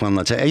tough one.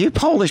 Are you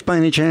Polish by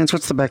any chance?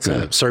 What's the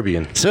background?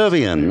 Serbian. Oh,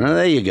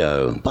 there you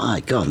go.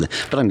 By God.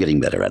 But I'm getting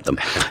better at them.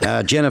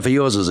 Jennifer,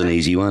 yours is an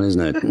easy one,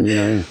 isn't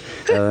it?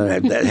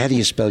 How do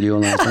you spell your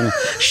last name?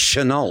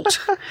 Chenault.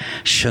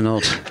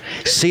 Chenault.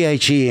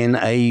 Chenault.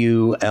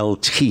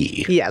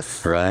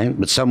 Yes. Right?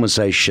 But some would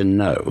say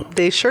Chenault.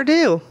 They sure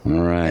do. All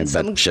right. And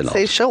some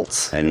say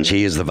Schultz. And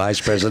she is the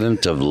vice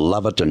president of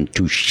Lovett and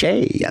Touche.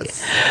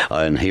 Yes.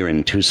 And here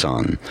in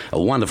Tucson.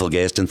 A wonderful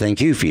guest, and thank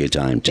you for your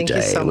time today.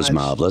 Thank you so It was much.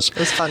 marvelous. It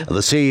was fun.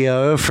 The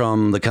CEO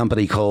from the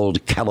company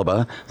called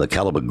Caliber, the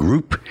Caliber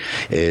Group,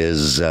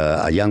 is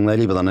a young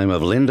lady by the name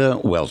of Linda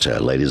Welter,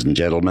 ladies and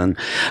gentlemen.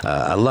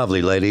 A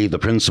lovely lady, the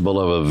principal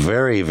of a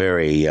very,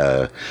 very,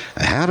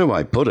 how do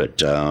I put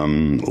it,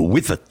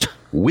 with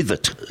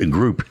it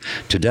group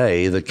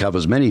today that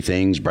covers many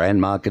things: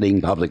 brand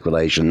marketing, public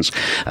relations,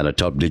 and a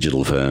top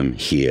digital firm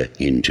here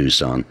in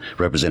Tucson,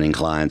 representing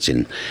clients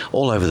in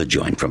all over the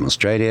joint, from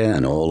Australia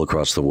and all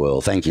across the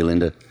world. Thank you,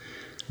 Linda.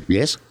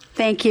 Yes?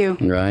 Thank you.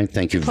 Right.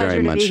 Thank you Pleasure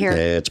very much. to be here.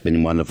 It's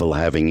been wonderful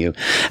having you.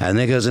 And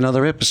there goes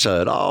another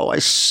episode. Oh, I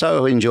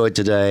so enjoyed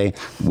today.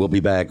 We'll be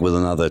back with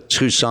another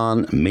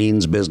Tucson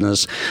Means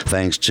Business,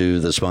 thanks to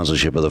the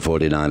sponsorship of the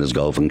 49ers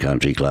Golf and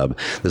Country Club.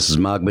 This is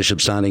Mark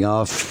Bishop signing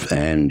off,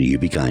 and you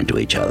be kind to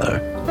each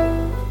other.